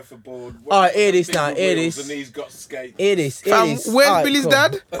surfboard. Alright, hear this now, Bigger hear wheels, this. And he's got skates. It is. Fam, where's Billy's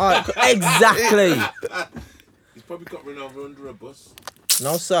dad? Alright, exactly. He's probably got run over under a bus.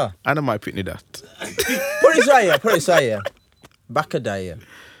 No, sir. I know my pitney that. Put it right here. Back a day, yeah.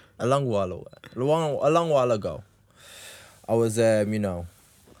 A long while ago, I was, you know,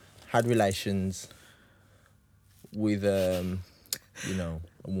 had relations with, you know,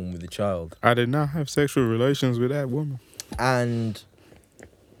 a woman with a child. I did not have sexual relations with that woman. And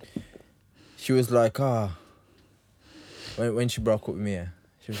she was like, when she broke up with me,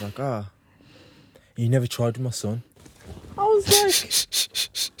 she was like, you never tried with my son? I was like,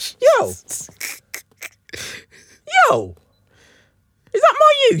 yo, is that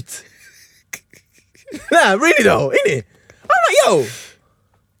my youth? Nah, really though, innit? I'm like, yo,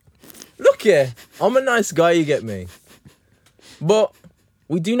 look here, I'm a nice guy, you get me? But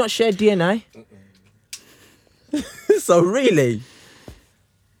we do not share DNA. So really,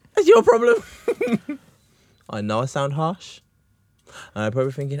 that's your problem. I know I sound harsh. And I'm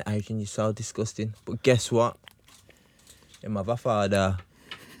probably thinking, Adrian, you're so disgusting. But guess what? Your mother father.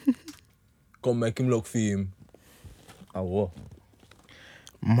 Go make him look for him. I will.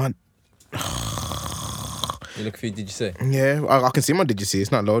 Man, You look for you, did you say? yeah, I can see my did you see?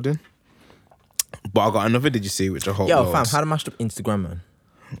 It's not loading. But I got another did you see which I hope Yo, loads. fam, how to mash up Instagram, man?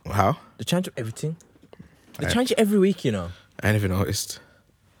 How? They change up everything. They change it every week, you know. I ain't even noticed.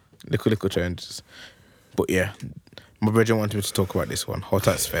 Little changes. But yeah, my brother wanted me to talk about this one. Hot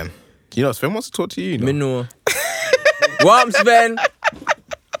as Sven. You know, Sven wants to talk to you, Me know? know. What up, Sven?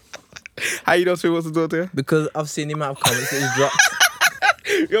 How you know Sven wants to talk to you? Because I've seen him out of comments that he's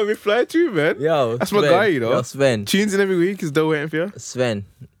dropped. Yo, me fly too, man. Yo, That's Sven. my guy, you know. Yo, Sven. Tunes in every week, he's still waiting for you. Sven.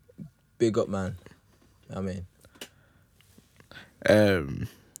 Big up, man. I mean. No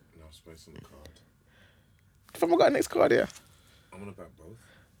space on the card. If I got next card here. I'm gonna back both.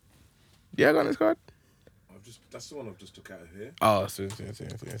 Yeah, I got next card. That's the one I've just took out of here. Oh, see.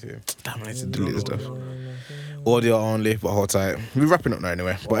 Damn, I need to delete this stuff. Audio only, but hold tight. We're wrapping up now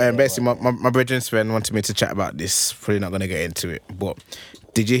anyway. But basically, my brother and Sven wanted me to chat about this. Probably not going to get into it. But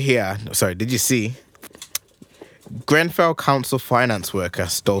did you see? Grenfell Council finance worker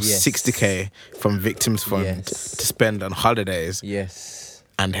stole Yes. 60k from victims' fund Yes. to spend on holidays Yes.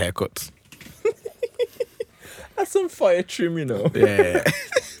 and haircuts. That's some fire trim, you know. Yeah.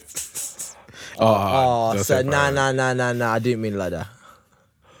 Oh, don't so say fire. nah. I didn't mean like that.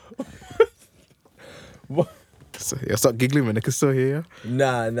 So, yeah, stop giggling, man. They can still hear you.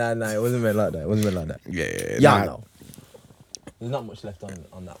 Nah. It wasn't meant like that. Yeah. Yeah, no. There's not much left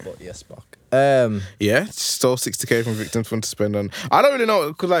on that, but yes, Spock. Yeah, stole 60k from victims' fund to spend on. I don't really know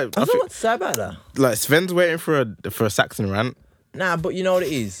because like I don't know what to say about that. like Sven's waiting for a Saxon rant. Nah, but you know what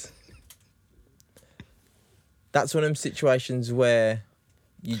it is? That's one of them situations where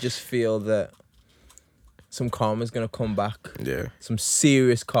you just feel that some karma's going to come back. Yeah. Some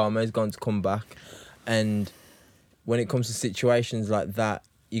serious karma is going to come back. And when it comes to situations like that,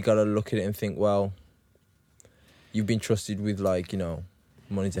 you got to look at it and think, well, you've been trusted with, like, you know,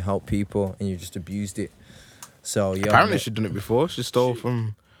 money to help people and you just abused it. So, yeah. Apparently she'd done it before. She stole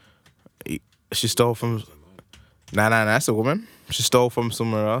from... Nah, that's a woman. She stole from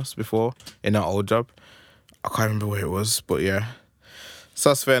somewhere else before in her old job. I can't remember where it was, but yeah.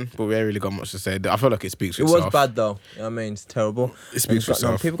 Sus Sven, but we ain't really got much to say. I feel like it speaks for It itself. was bad though. You know what I mean, it's terrible. It speaks for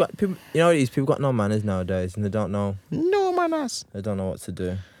itself. People, you know what it is? People got no manners nowadays, and they don't know. No, man, ass. They don't know what to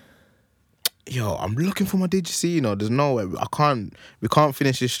do. Yo, I'm looking for my DGC, you know. There's no way. We can't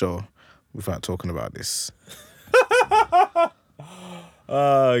finish this show without talking about this.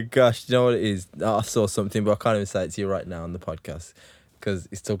 Oh gosh, you know what it is? I saw something, but I can't even say it to you right now on the podcast because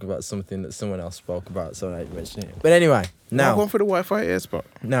it's talking about something that someone else spoke about, so I ain't mentioning it. But anyway, I'm now. going for the Wi-Fi here spot.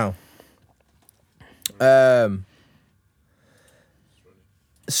 Now,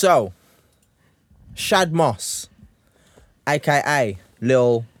 so Shad Moss, aka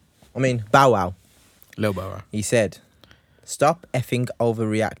Bow Wow, Lil Bow. he said, "Stop effing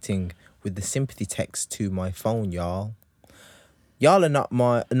overreacting with the sympathy text to my phone, y'all. Y'all are not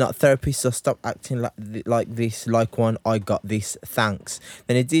therapists, so stop acting like this. Like one, I got this. Thanks."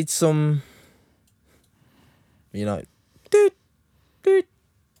 Then he did some, you know, doot,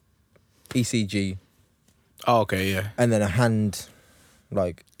 ECG. Oh, okay, yeah. And then a hand,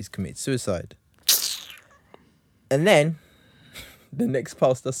 like, he's committed suicide. And then, the next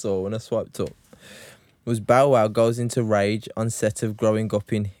post I saw when I swiped up was Bow Wow goes into rage on set of growing up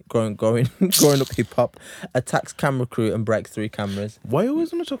hip hop, attacks camera crew and breaks 3 cameras. Why you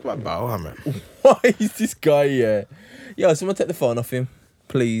always want to talk about Bow Wow, man? Why is this guy here? Yo, someone take the phone off him,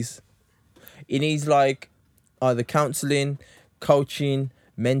 please. He needs, like, either counselling, coaching,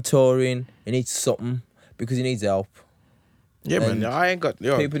 mentoring. He needs something because he needs help. Yeah, And man. I ain't got...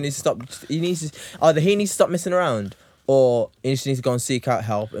 Yo. People need to stop. He needs to stop messing around, or he just needs to go and seek out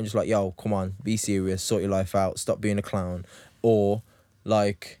help and just like, yo, come on, be serious, sort your life out, stop being a clown, or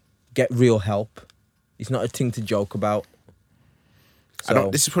like get real help. It's not a thing to joke about. So,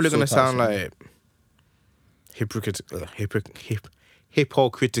 this is probably gonna sort out sound something. like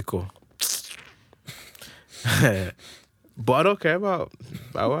hypocritical. But I don't care about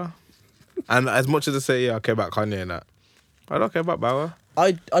Bow Wow. And as much as I say, yeah, I care about Kanye and that, I don't care about Bow Wow.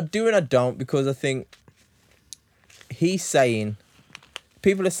 I do and I don't, because I think he's saying,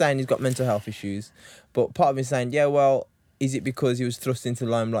 people are saying he's got mental health issues, but part of me is saying, yeah, well, is it because he was thrust into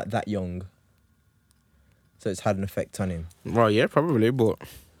limelight that young? So it's had an effect on him. Well, yeah, probably, but...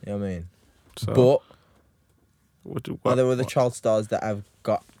 You know what I mean? So, But what, are there other child stars that have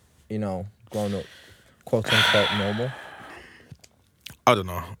got, you know, grown up, quote unquote, normal? I don't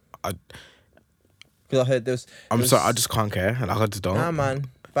know. Because I heard I'm sorry, I just can't care. Like, I just don't. Nah, man.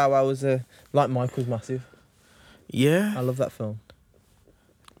 Bow Wow was like Mike was massive. Yeah. I love that film.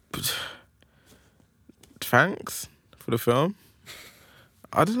 Thanks for the film.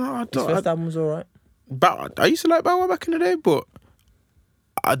 I don't know. His first album was alright. I used to like Bow Wow back in the day, but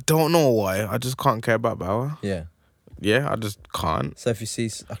I don't know why. I just can't care about Bow Wow. Yeah. Yeah, I just can't. So if you see...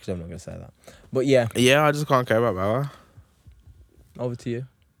 Actually, I'm not going to say that. But yeah. Yeah, I just can't care about Bow Wow. Over to you.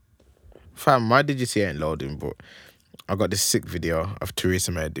 Fam, my DGC ain't loading, but I got this sick video of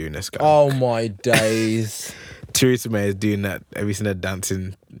Theresa May doing this guy. Oh my days. Theresa May is doing that. Have you seen her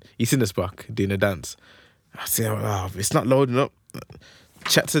dancing? You seen this back doing a dance? I say, oh, it's not loading up.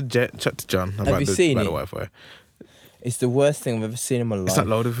 Chat to John about you seen the it? Wi-Fi. It's the worst thing I've ever seen in my life. It's not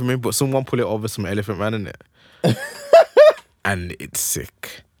loading for me, but someone pull it over some Elephant Man in it. And it's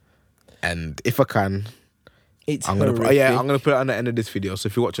sick. And if I can, It's I'm horrific. gonna put it on the end of this video. So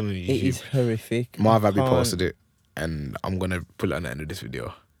if you're watching on YouTube, It is horrific. Marv I Abbey can't- posted it, and I'm gonna put it on the end of this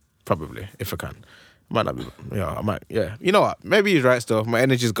video, probably if I can. Might not be. Yeah, I might. Yeah, you know what? Maybe he's right. Still, my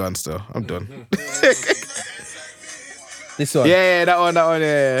energy's gone. Still, I'm done. This one. Yeah, that one.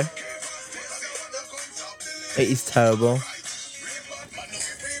 Yeah. It is terrible.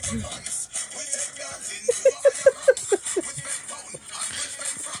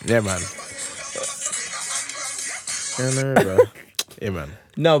 Yeah, man. Yeah, no, bro. Yeah, man.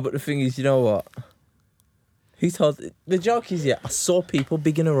 No, but the thing is, you know what? Who told... The joke is, yeah, I saw people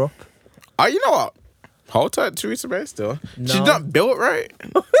bigging her up. Oh, you know what? Hold tight, Theresa May. Still, she's No. not built right.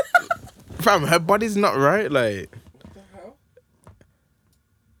 Fam, her body's not right. Like,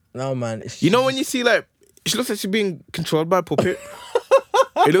 No, man. you know when you see like, she looks like she's being controlled by a puppet.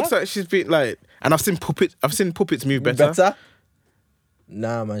 It looks like she's been like, and I've seen puppets move better.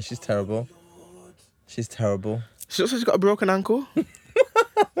 Nah, man, she's terrible. She's terrible. She looks like she's got a broken ankle. She's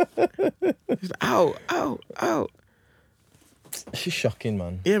like, ow. She's shocking,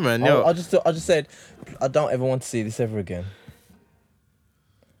 man. Yeah, man. Yo, I just said, I don't ever want to see this ever again.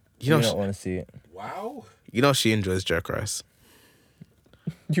 you know, don't want to see it. Wow. you know, she enjoys jerk rice.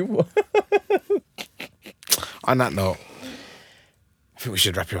 You On that note, I think we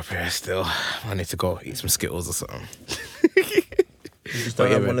should wrap it up here. Still, I need to go eat some Skittles or something. just But don't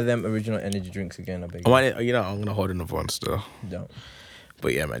yeah, have man. one of them original energy drinks again, I beg I you. might, you know, I'm gonna hold another one still. Don't.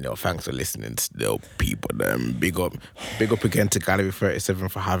 But yeah, man, yo, thanks for listening still, people. Big up again to Gallery 37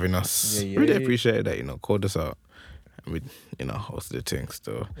 for having us. Yeah. Really appreciate that, you know, called us out. And we, you know, hosted the thing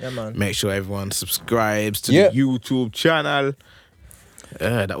still. Yeah, man. Make sure everyone subscribes to Yeah. the YouTube channel.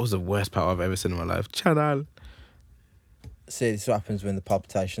 That was the worst part I've ever seen in my life. Channel. See, this is what happens when the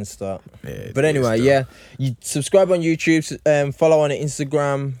palpitations start. Yeah, But anyway, yeah, you subscribe on YouTube, follow on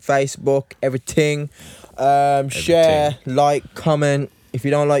Instagram, Facebook, everything. Share, like, comment. If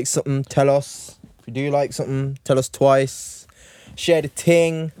you don't like something, tell us. If you do like something, tell us twice. Share the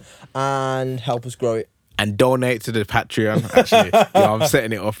thing and help us grow it. And donate to the Patreon. Actually, yo, I'm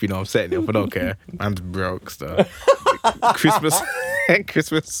setting it up. You know, I'm setting it up. I don't care. Man's broke stuff. Christmas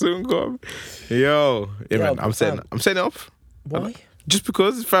soon come. Yo, yeah, man. I'm setting it up. Why? Just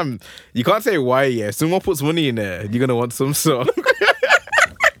because, fam, you can't say why. Yeah, if someone puts money in there, you're gonna want some. So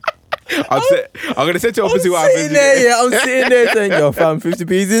I'm gonna set you up and see what happens. I'm sitting there saying, yo, fam,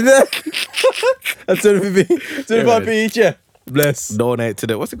 50p's in there. That's 25p each, yeah. Bless. Donate to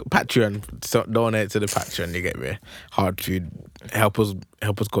the Patreon. So donate to the Patreon. You get me? Hard food. Help us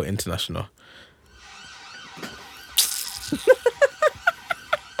go international.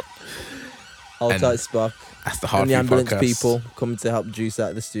 Hold And tight, Spock. That's the hard And the food ambulance podcast. people coming to help juice out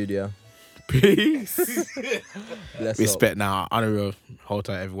of the studio. Peace. Bless up. Respect now. Honourable. Hold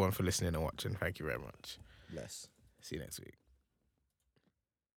tight, everyone, for listening and watching. Thank you very much. Bless. See you next week.